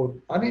outbreaks of both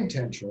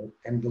unintentional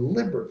and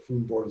deliberate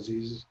foodborne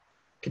diseases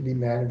can be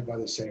managed by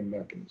the same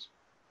mechanism.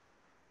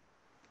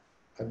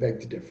 I beg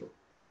to differ.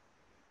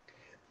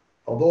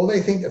 Although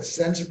they think that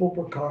sensible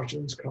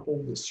precautions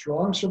coupled with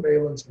strong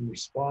surveillance and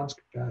response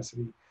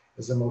capacity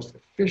is the most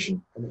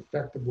efficient and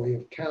effective way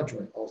of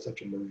countering all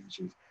such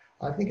emergencies,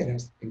 I think it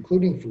has,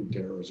 including food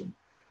terrorism,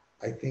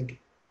 I think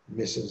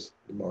misses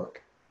the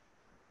mark.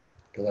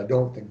 Because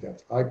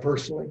I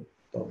personally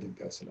don't think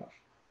that's enough.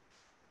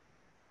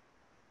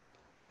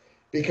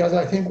 Because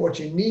I think what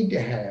you need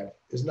to have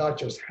is not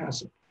just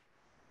HACCP,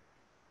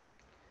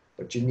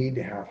 but you need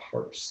to have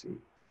HARP-C.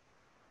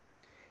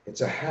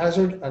 It's a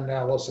hazard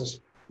analysis,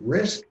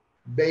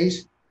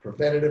 risk-based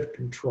preventative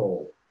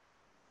control.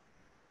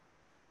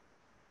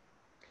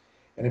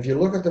 And if you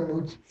look at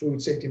the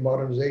Food Safety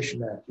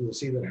Modernization Act, you will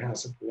see that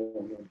HACCP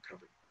will be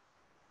uncovered.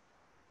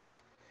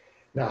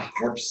 Now,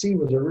 HARP-C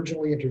was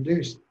originally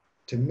introduced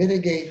to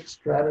mitigate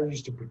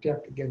strategies to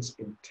protect against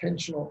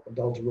intentional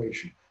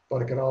adulteration,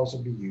 but it can also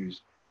be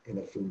used in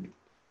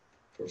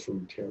for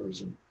food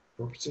terrorism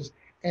purposes,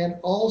 and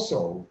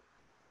also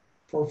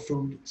for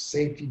food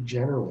safety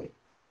generally.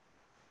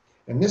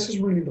 And this is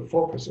really the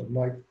focus of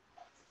my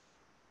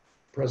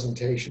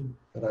presentation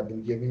that I've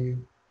been giving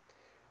you.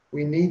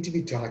 We need to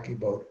be talking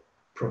about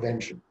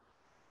prevention.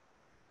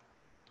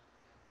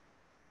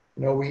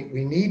 You know, we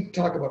need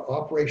to talk about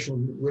operational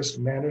risk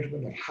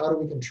management and how do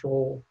we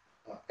control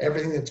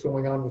everything that's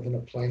going on within a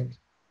plant.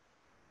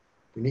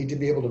 We need to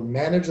be able to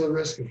manage the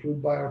risk of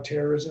food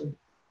bioterrorism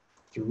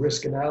through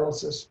risk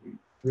analysis,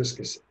 risk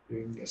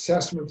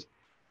assessments,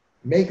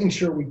 making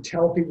sure we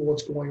tell people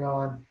what's going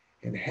on,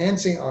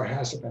 enhancing our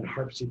HACCP and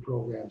HARP-C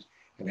programs,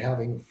 and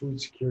having a food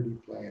security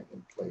plan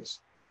in place.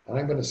 And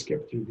I'm going to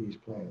skip through these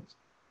plans.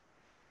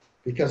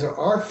 Because there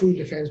are food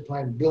defense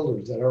plan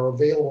builders that are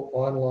available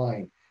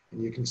online.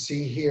 And you can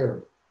see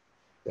here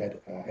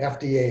that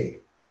FDA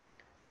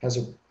has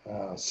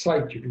a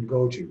site you can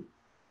go to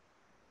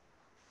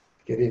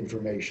get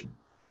information.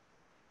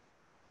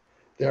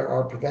 There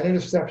are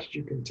preventative steps that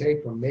you can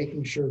take from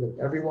making sure that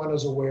everyone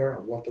is aware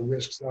of what the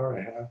risks are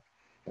to have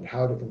and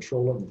how to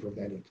control it and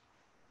prevent it.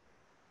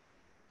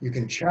 You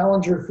can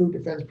challenge your food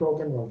defense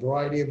program in a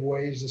variety of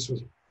ways.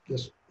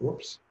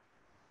 Whoops.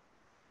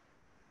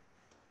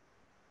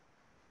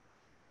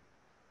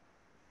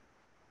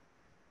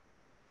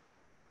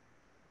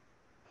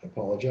 I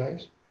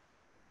apologize.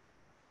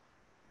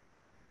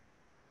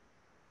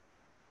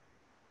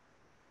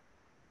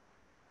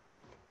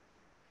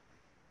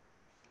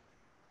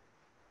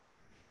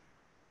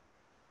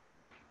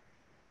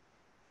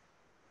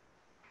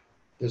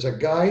 There's a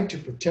guide to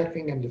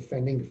protecting and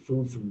defending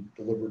food from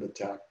deliberate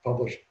attack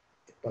published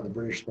by the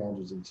British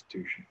Standards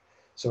Institution.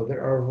 So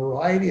there are a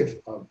variety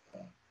of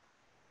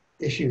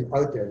issues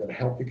out there that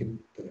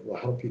will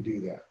help you do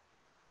that.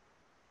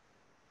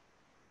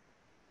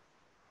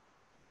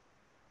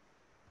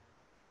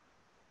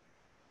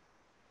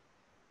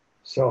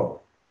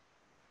 So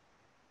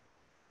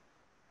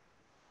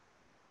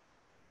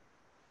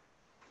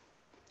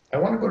I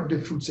want to go to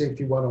Food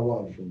Safety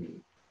 101 for a minute.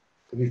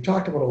 We've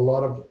talked about a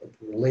lot of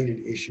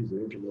related issues, or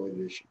interrelated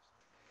issues.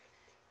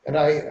 And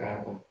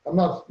I'm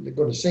not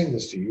going to sing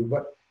this to you,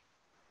 but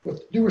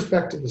with due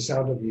respect to the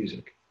sound of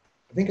music,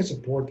 I think it's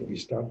important that we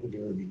start at the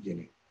very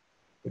beginning,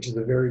 which is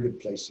a very good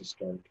place to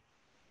start.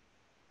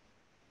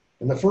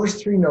 And the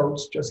first three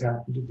notes just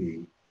happen to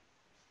be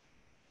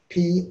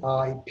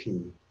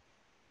PIP.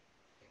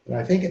 And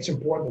I think it's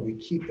important that we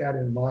keep that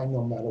in mind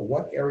no matter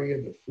what area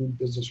of the food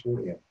business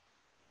we're in.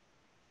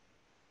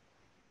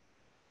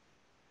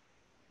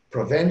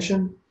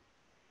 Prevention,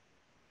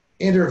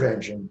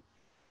 intervention,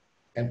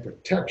 and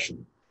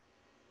protection.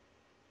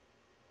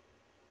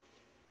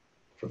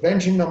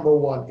 Prevention number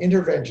one,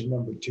 intervention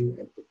number two,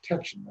 and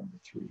protection number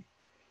three.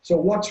 So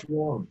what's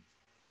wrong?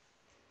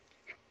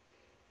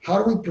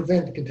 How do we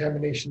prevent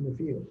contamination in the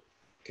field?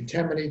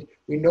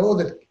 We know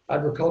that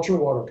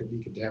agricultural water could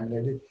be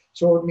contaminated,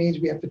 so it means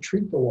we have to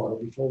treat the water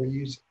before we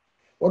use it.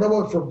 What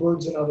about for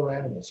birds and other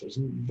animals? There's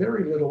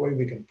very little way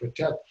we can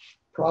protect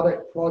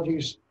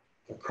produce,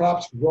 the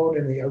crops grown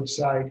in the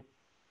outside.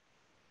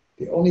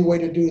 The only way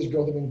to do is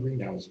grow them in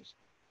greenhouses.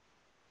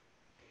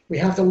 We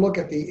have to look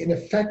at the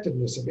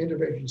ineffectiveness of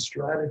intervention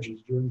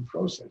strategies during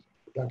processing,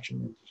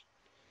 production,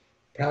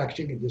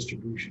 packaging, and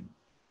distribution.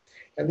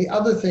 And the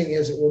other thing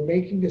is that we're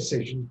making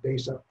decisions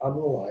based on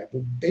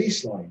unreliable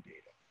baseline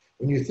data.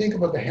 When you think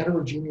about the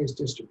heterogeneous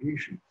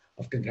distribution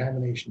of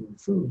contamination in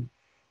food,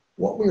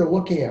 what we are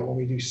looking at when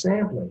we do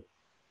sampling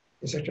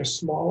is such a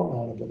small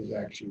amount of what is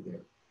actually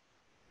there.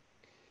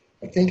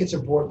 I think it's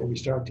important that we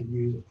start to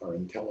use our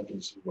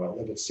intelligence as well.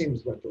 If it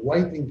seems like the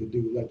right thing to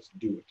do, let's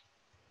do it.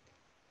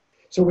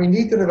 So we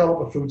need to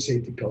develop a food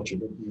safety culture.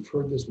 You've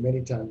heard this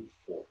many times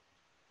before.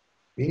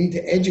 We need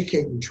to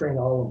educate and train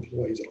all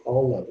employees at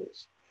all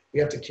levels. We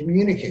have to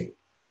communicate.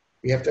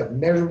 We have to have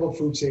measurable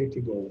food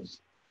safety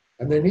goals.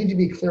 And there need to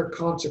be clear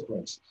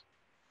consequences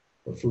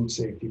for food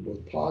safety,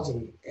 both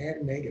positive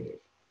and negative.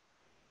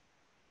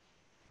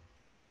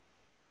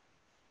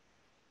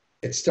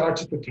 It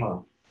starts at the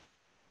top.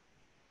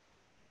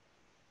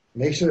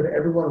 Make sure that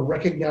everyone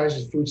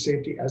recognizes food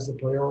safety as the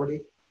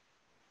priority,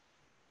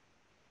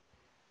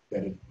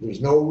 that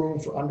there's no room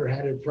for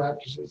underhanded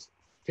practices.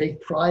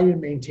 Take pride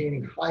in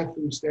maintaining high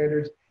food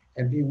standards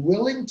and be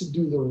willing to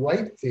do the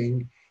right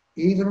thing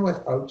even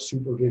without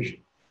supervision.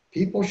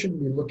 People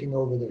shouldn't be looking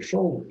over their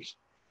shoulders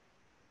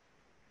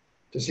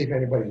to see if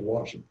anybody's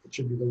watching. It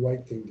should be the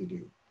right thing to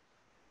do.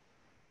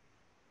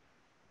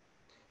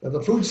 Now,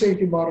 the Food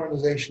Safety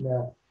Modernization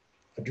Act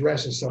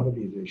addresses some of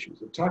these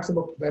issues. It talks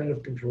about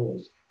preventative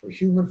controls for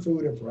human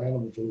food and for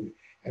animal food,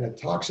 and it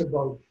talks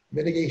about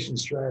mitigation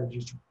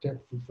strategies to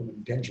protect food from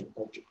intentional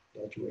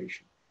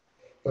adulteration.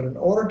 But in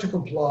order to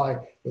comply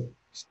with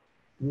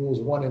rules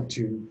 1 and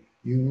 2,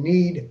 you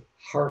need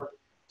Heart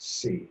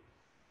C,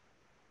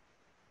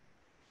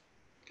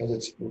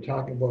 because we're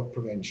talking about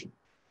prevention.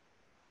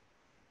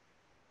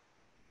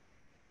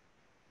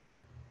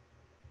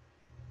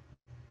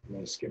 I'm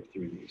going to skip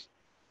through these.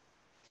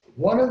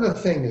 One of the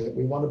things that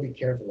we want to be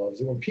careful of is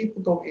that when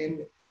people go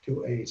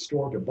into a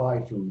store to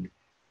buy food,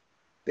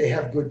 they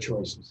have good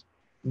choices,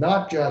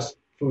 not just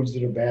foods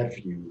that are bad for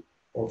you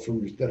or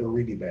foods that are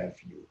really bad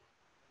for you.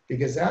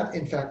 Because that,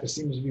 in fact,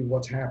 seems to be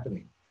what's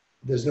happening.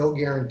 There's no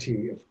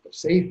guarantee of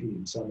safety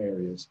in some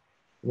areas.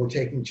 We're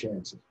taking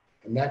chances,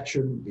 and that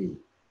shouldn't be.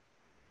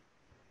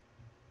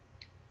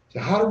 So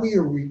how do we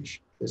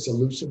reach this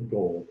elusive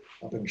goal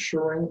of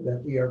ensuring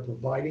that we are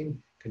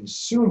providing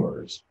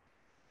consumers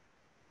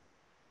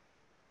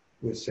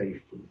with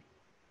safe food?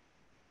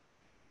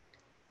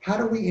 How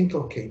do we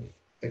inculcate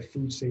a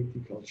food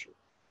safety culture?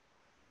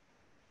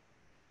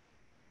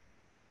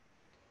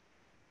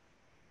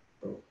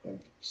 Oh, I'm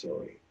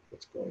sorry,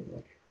 what's going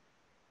on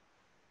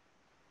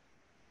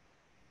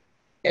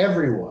here?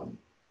 Everyone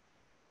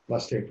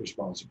must take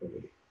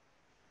responsibility.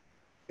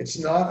 It's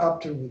not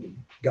up to the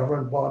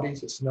government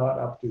bodies, it's not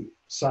up to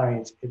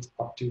science, it's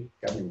up to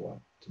everyone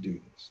to do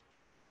this.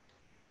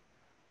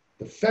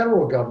 The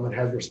federal government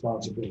has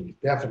responsibility,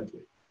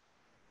 definitely,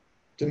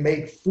 to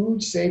make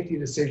food safety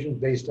decisions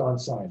based on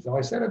science. Now,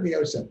 I said at the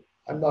outset,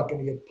 I'm not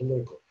going to get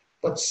political,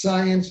 but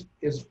science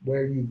is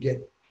where you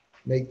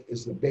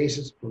is the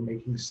basis for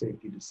making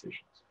safety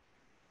decisions.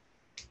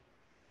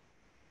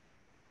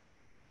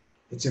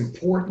 It's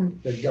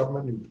important that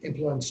government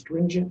implement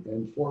stringent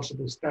and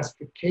enforceable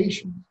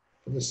specifications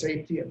for the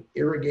safety of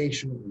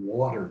irrigation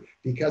water,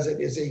 because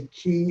it is a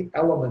key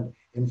element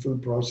in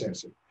food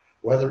processing,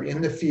 whether in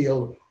the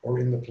field or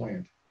in the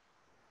plant.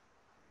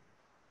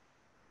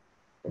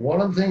 And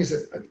one of the things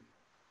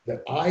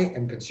that I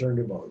am concerned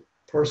about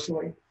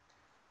personally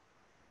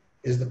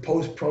is the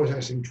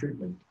post-processing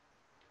treatment.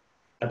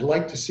 I'd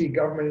like to see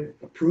government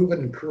approve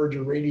and encourage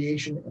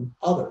irradiation and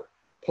other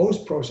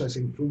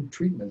post-processing food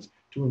treatments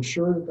to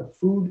ensure that the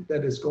food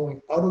that is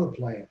going out of the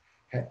plant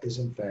is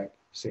in fact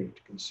safe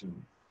to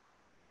consume.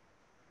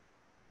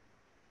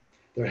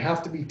 There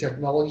have to be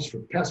technologies for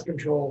pest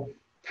control,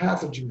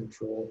 pathogen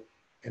control,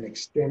 and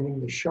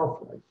extending the shelf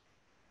life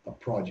of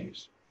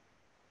produce.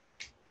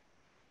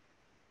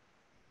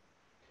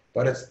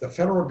 But the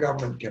federal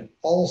government can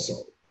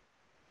also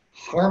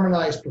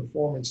harmonize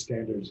performance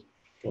standards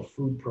for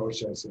food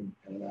processing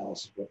and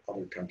analysis with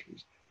other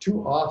countries.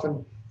 Too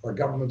often, our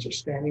governments are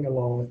standing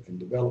alone and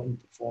developing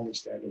performance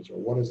standards or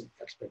what is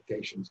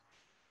expectations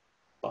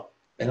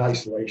in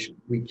isolation.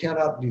 We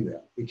cannot do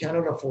that. We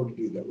cannot afford to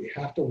do that. We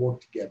have to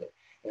work together.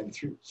 And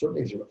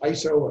certainly through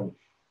ISO and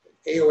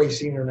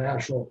AOAC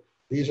International,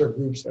 these are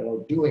groups that are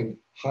doing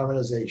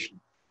harmonization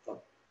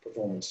of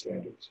performance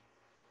standards.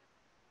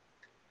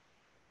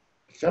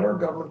 The federal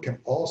government can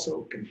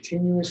also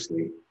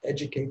continuously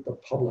educate the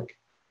public.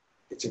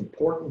 It's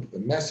important that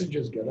the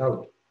messages get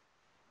out.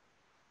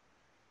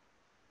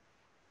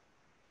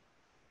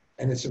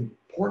 And it's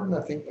important,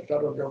 I think, the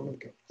federal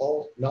government can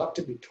not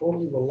to be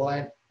totally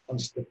reliant on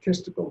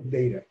statistical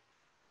data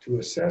to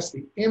assess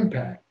the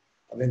impact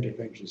of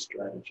intervention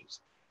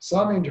strategies.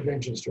 Some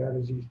intervention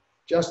strategies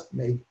just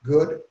make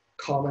good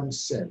common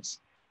sense,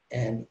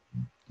 and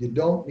you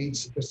don't need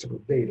statistical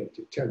data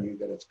to tell you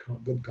that it's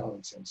good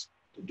common sense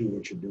to do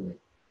what you're doing.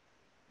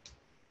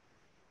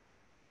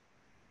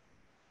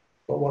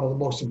 But one of the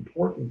most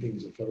important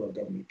things the federal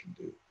government can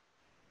do,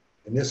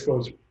 and this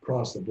goes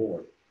across the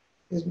board,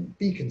 is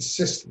be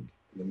consistent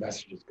in the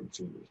messages to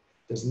consumers.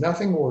 There's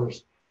nothing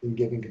worse than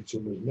giving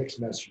consumers mixed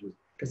messages,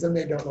 because then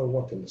they don't know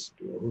what to listen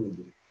to or who to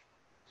believe.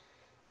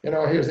 You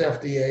know, here's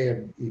FDA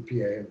and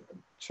EPA, and I'm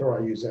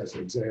sure I use that as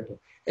an example.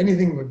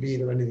 Anything but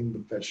meat or anything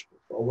but vegetable,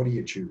 or what do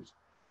you choose?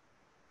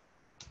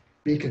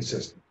 Be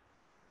consistent.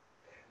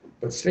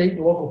 But state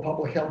and local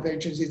public health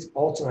agencies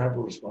also have a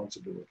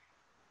responsibility.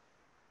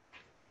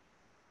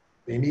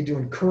 They need to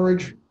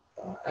encourage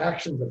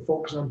actions that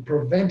focus on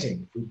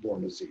preventing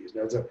foodborne disease.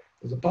 There's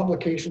a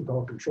publication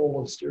called Control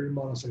of Listeria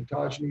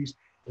Monocytogenes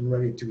in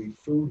Ready-to-Eat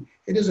Food.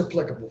 It is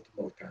applicable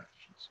to most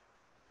pathogens.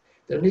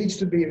 There needs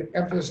to be an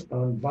emphasis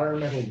on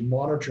environmental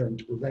monitoring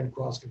to prevent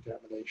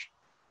cross-contamination.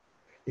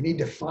 You need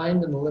to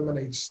find and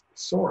eliminate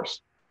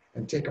source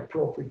and take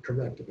appropriate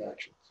corrective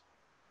actions.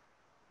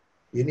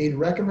 You need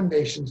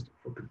recommendations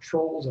for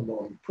controls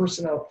involving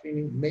personnel,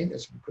 cleaning,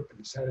 maintenance of equipment,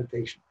 and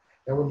sanitation.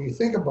 Now, when you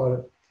think about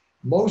it,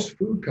 most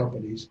food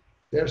companies,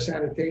 their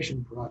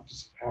sanitation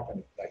practices happen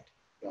at night,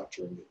 not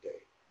during the day,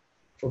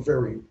 for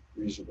very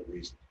reasonable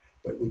reasons.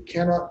 But we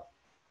cannot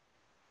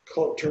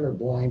turn a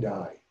blind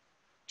eye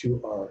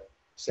to our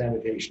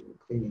sanitation and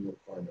cleaning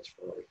requirements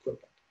for our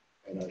equipment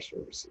and our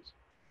services.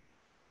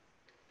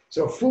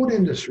 So food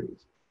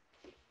industries,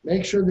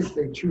 make sure that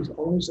they choose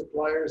only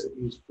suppliers that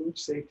use food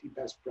safety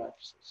best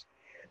practices.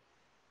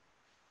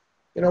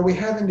 You know, we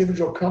have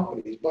individual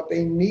companies, but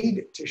they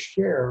need to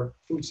share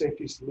food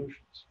safety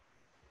solutions.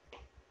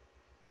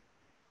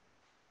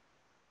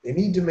 They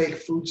need to make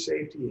food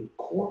safety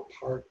a core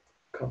part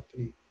of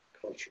company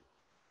culture.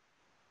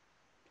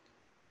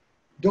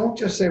 Don't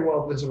just say,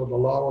 well, this is what the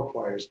law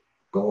requires.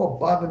 Go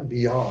above and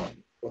beyond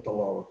what the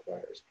law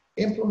requires.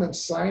 Implement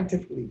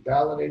scientifically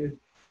validated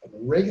and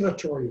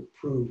regulatory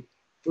approved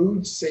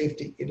food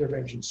safety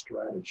intervention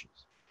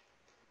strategies.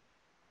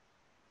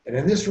 And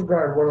in this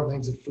regard, one of the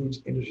things that food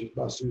industries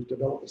must do is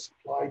develop a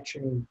supply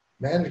chain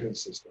management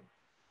system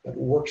that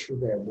works for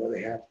them, where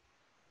they have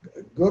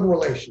a good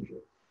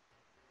relationship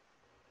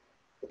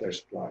with their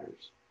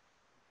suppliers.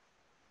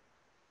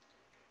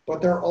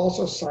 But there are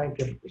also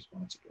scientific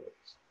responsibilities.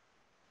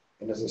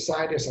 And as a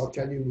scientist, I'll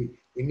tell you,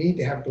 we need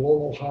to have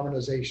global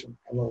harmonization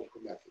and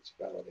local methods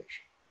of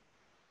validation.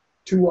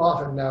 Too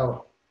often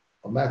now,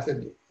 a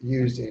method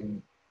used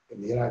in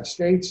the United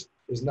States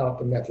is not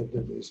the method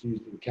that is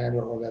used in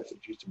Canada, or the method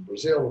used in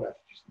Brazil, or the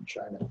method used in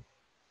China.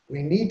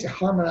 We need to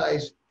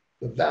harmonize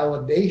the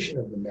validation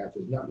of the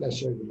methods, not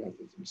necessarily the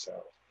methods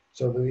themselves,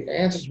 so that the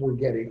answers we're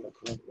getting are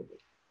comparable.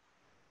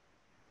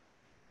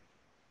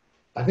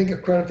 I think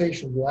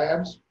accreditation of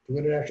labs to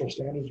international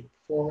standards of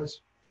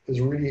performance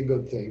is really a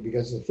good thing,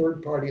 because it's a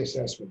third-party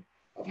assessment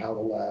of how the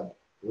lab,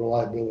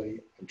 reliability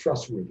and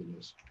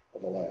trustworthiness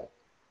of the lab.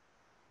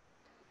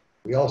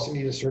 We also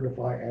need to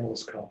certify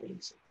analyst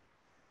competency,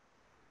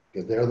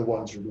 because they're the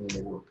ones who are doing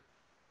the work.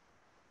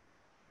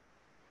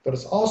 But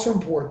it's also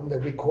important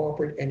that we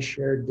cooperate and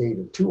share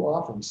data. Too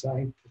often,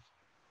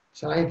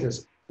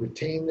 scientists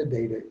retain the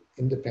data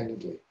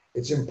independently.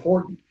 It's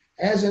important,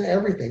 as in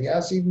everything,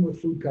 as even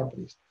with food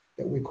companies,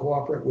 that we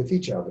cooperate with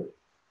each other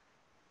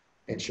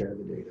and share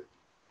the data.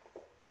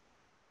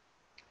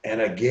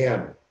 And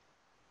again,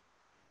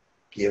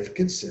 give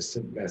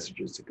consistent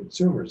messages to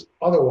consumers.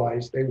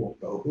 Otherwise, they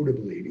won't know who to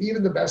believe.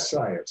 Even the best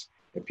science,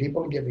 if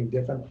people are giving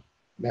different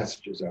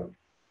messages out,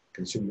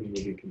 consumers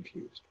will be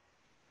confused.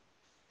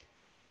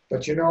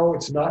 But you know,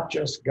 it's not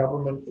just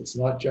government, it's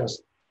not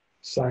just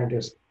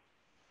scientists,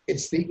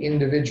 it's the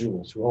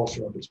individuals who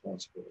also have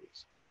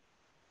responsibilities.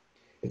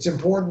 It's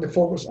important to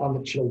focus on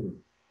the children,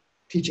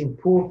 teaching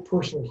poor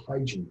personal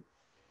hygiene,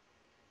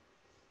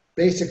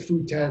 basic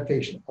food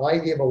sanitation. I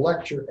gave a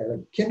lecture at a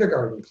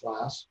kindergarten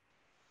class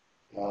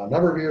a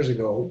number of years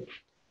ago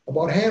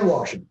about hand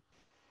washing.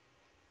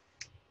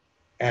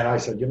 And I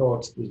said, you know,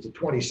 it's the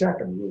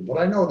 20-second rule, but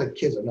I know that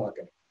kids are not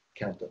going to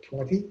count to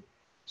 20.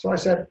 So I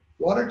said,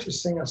 why don't you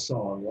sing a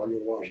song while you're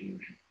washing your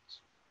hands?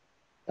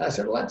 And I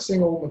said, let's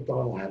sing Old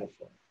MacDonald Had a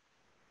Farm,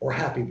 or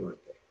Happy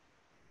Birthday.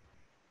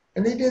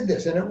 And they did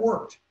this, and it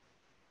worked.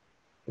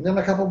 And then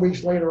a couple of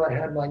weeks later, I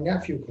had my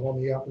nephew call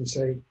me up and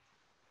say,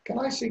 can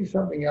I sing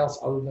something else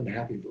other than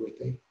Happy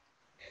Birthday?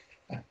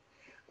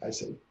 I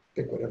said,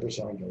 pick whatever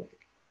song you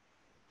like.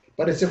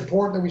 But it's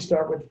important that we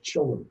start with the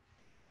children,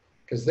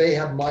 because they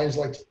have minds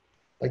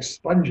like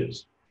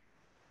sponges.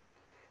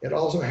 It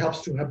also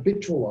helps to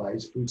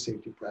habitualize food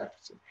safety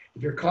practices.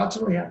 If you're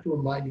constantly have to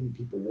reminding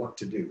people what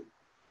to do,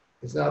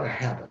 it's not a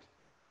habit.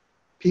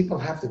 People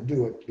have to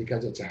do it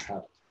because it's a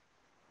habit,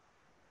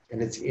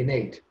 and it's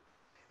innate.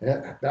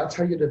 And that's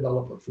how you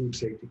develop a food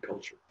safety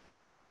culture.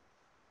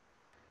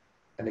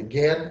 And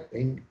again,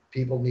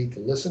 people need to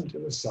listen to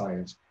the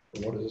science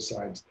And what are the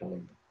science telling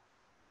them?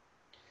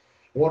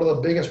 One of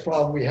the biggest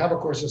problems we have, of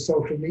course, is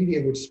social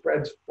media, which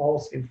spreads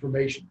false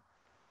information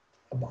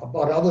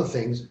about other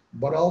things,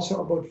 but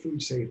also about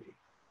food safety.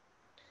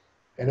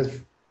 And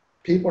if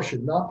people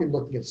should not be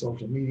looking at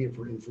social media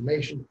for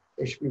information,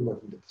 they should be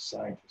looking at the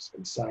scientists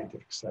and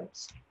scientific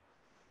sites.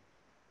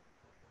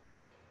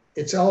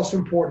 It's also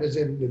important as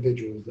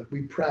individuals that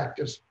we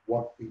practice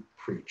what we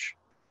preach.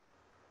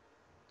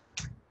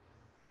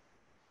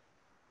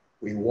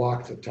 We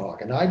walk the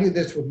talk. And I do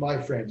this with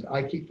my friends.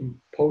 I keep them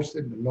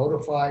posted and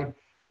notified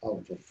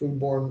of the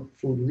food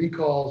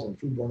recalls and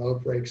foodborne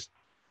outbreaks.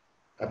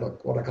 I have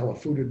what I call a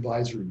food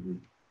advisory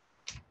group.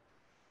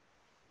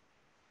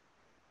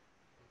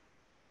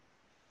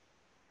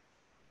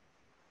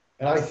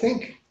 And I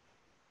think,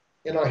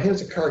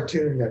 here's a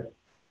cartoon that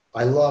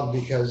I love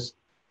because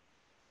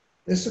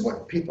this is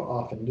what people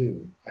often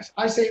do.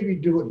 I say we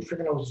do it and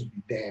friggin' knows to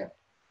be damned.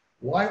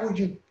 Why would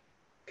you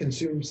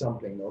consume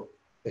something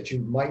that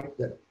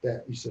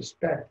you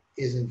suspect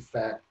is in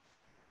fact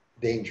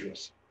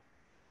dangerous?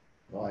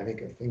 Well, I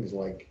think of things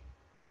like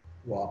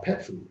raw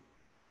pet food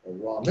or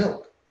raw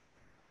milk.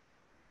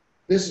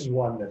 This is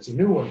one that's a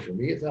new one for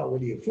me. It's not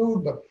really a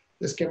food, but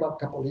this came up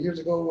a couple of years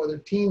ago where the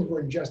teens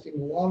were ingesting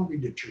laundry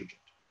detergent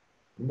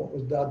in what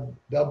was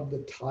dubbed the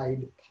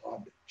Tide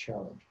Pod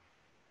Challenge.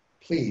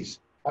 Please,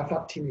 I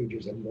thought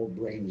teenagers had more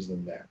brains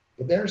than that.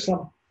 But there's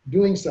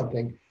doing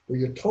something where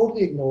you're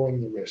totally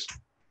ignoring the risk.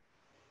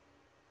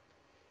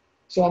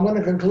 So I'm going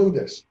to conclude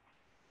this.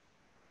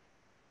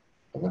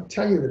 I'm going to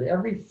tell you that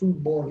every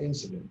foodborne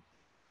incident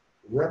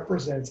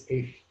represents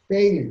a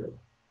failure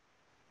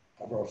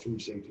of our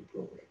food safety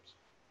programs.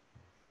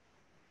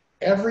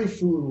 Every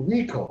food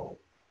recall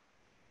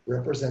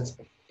represents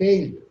a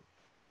failure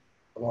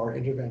of our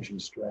intervention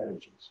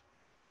strategies.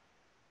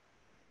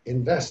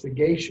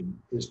 Investigation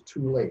is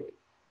too late.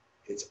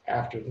 It's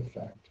after the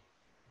fact.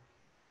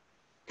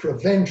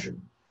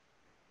 Prevention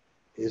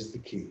is the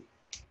key.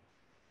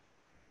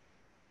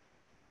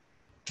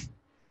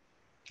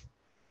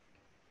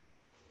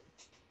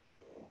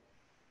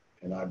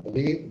 And I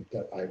believe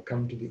that I've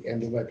come to the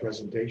end of my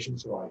presentation,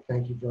 so I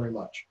thank you very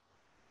much.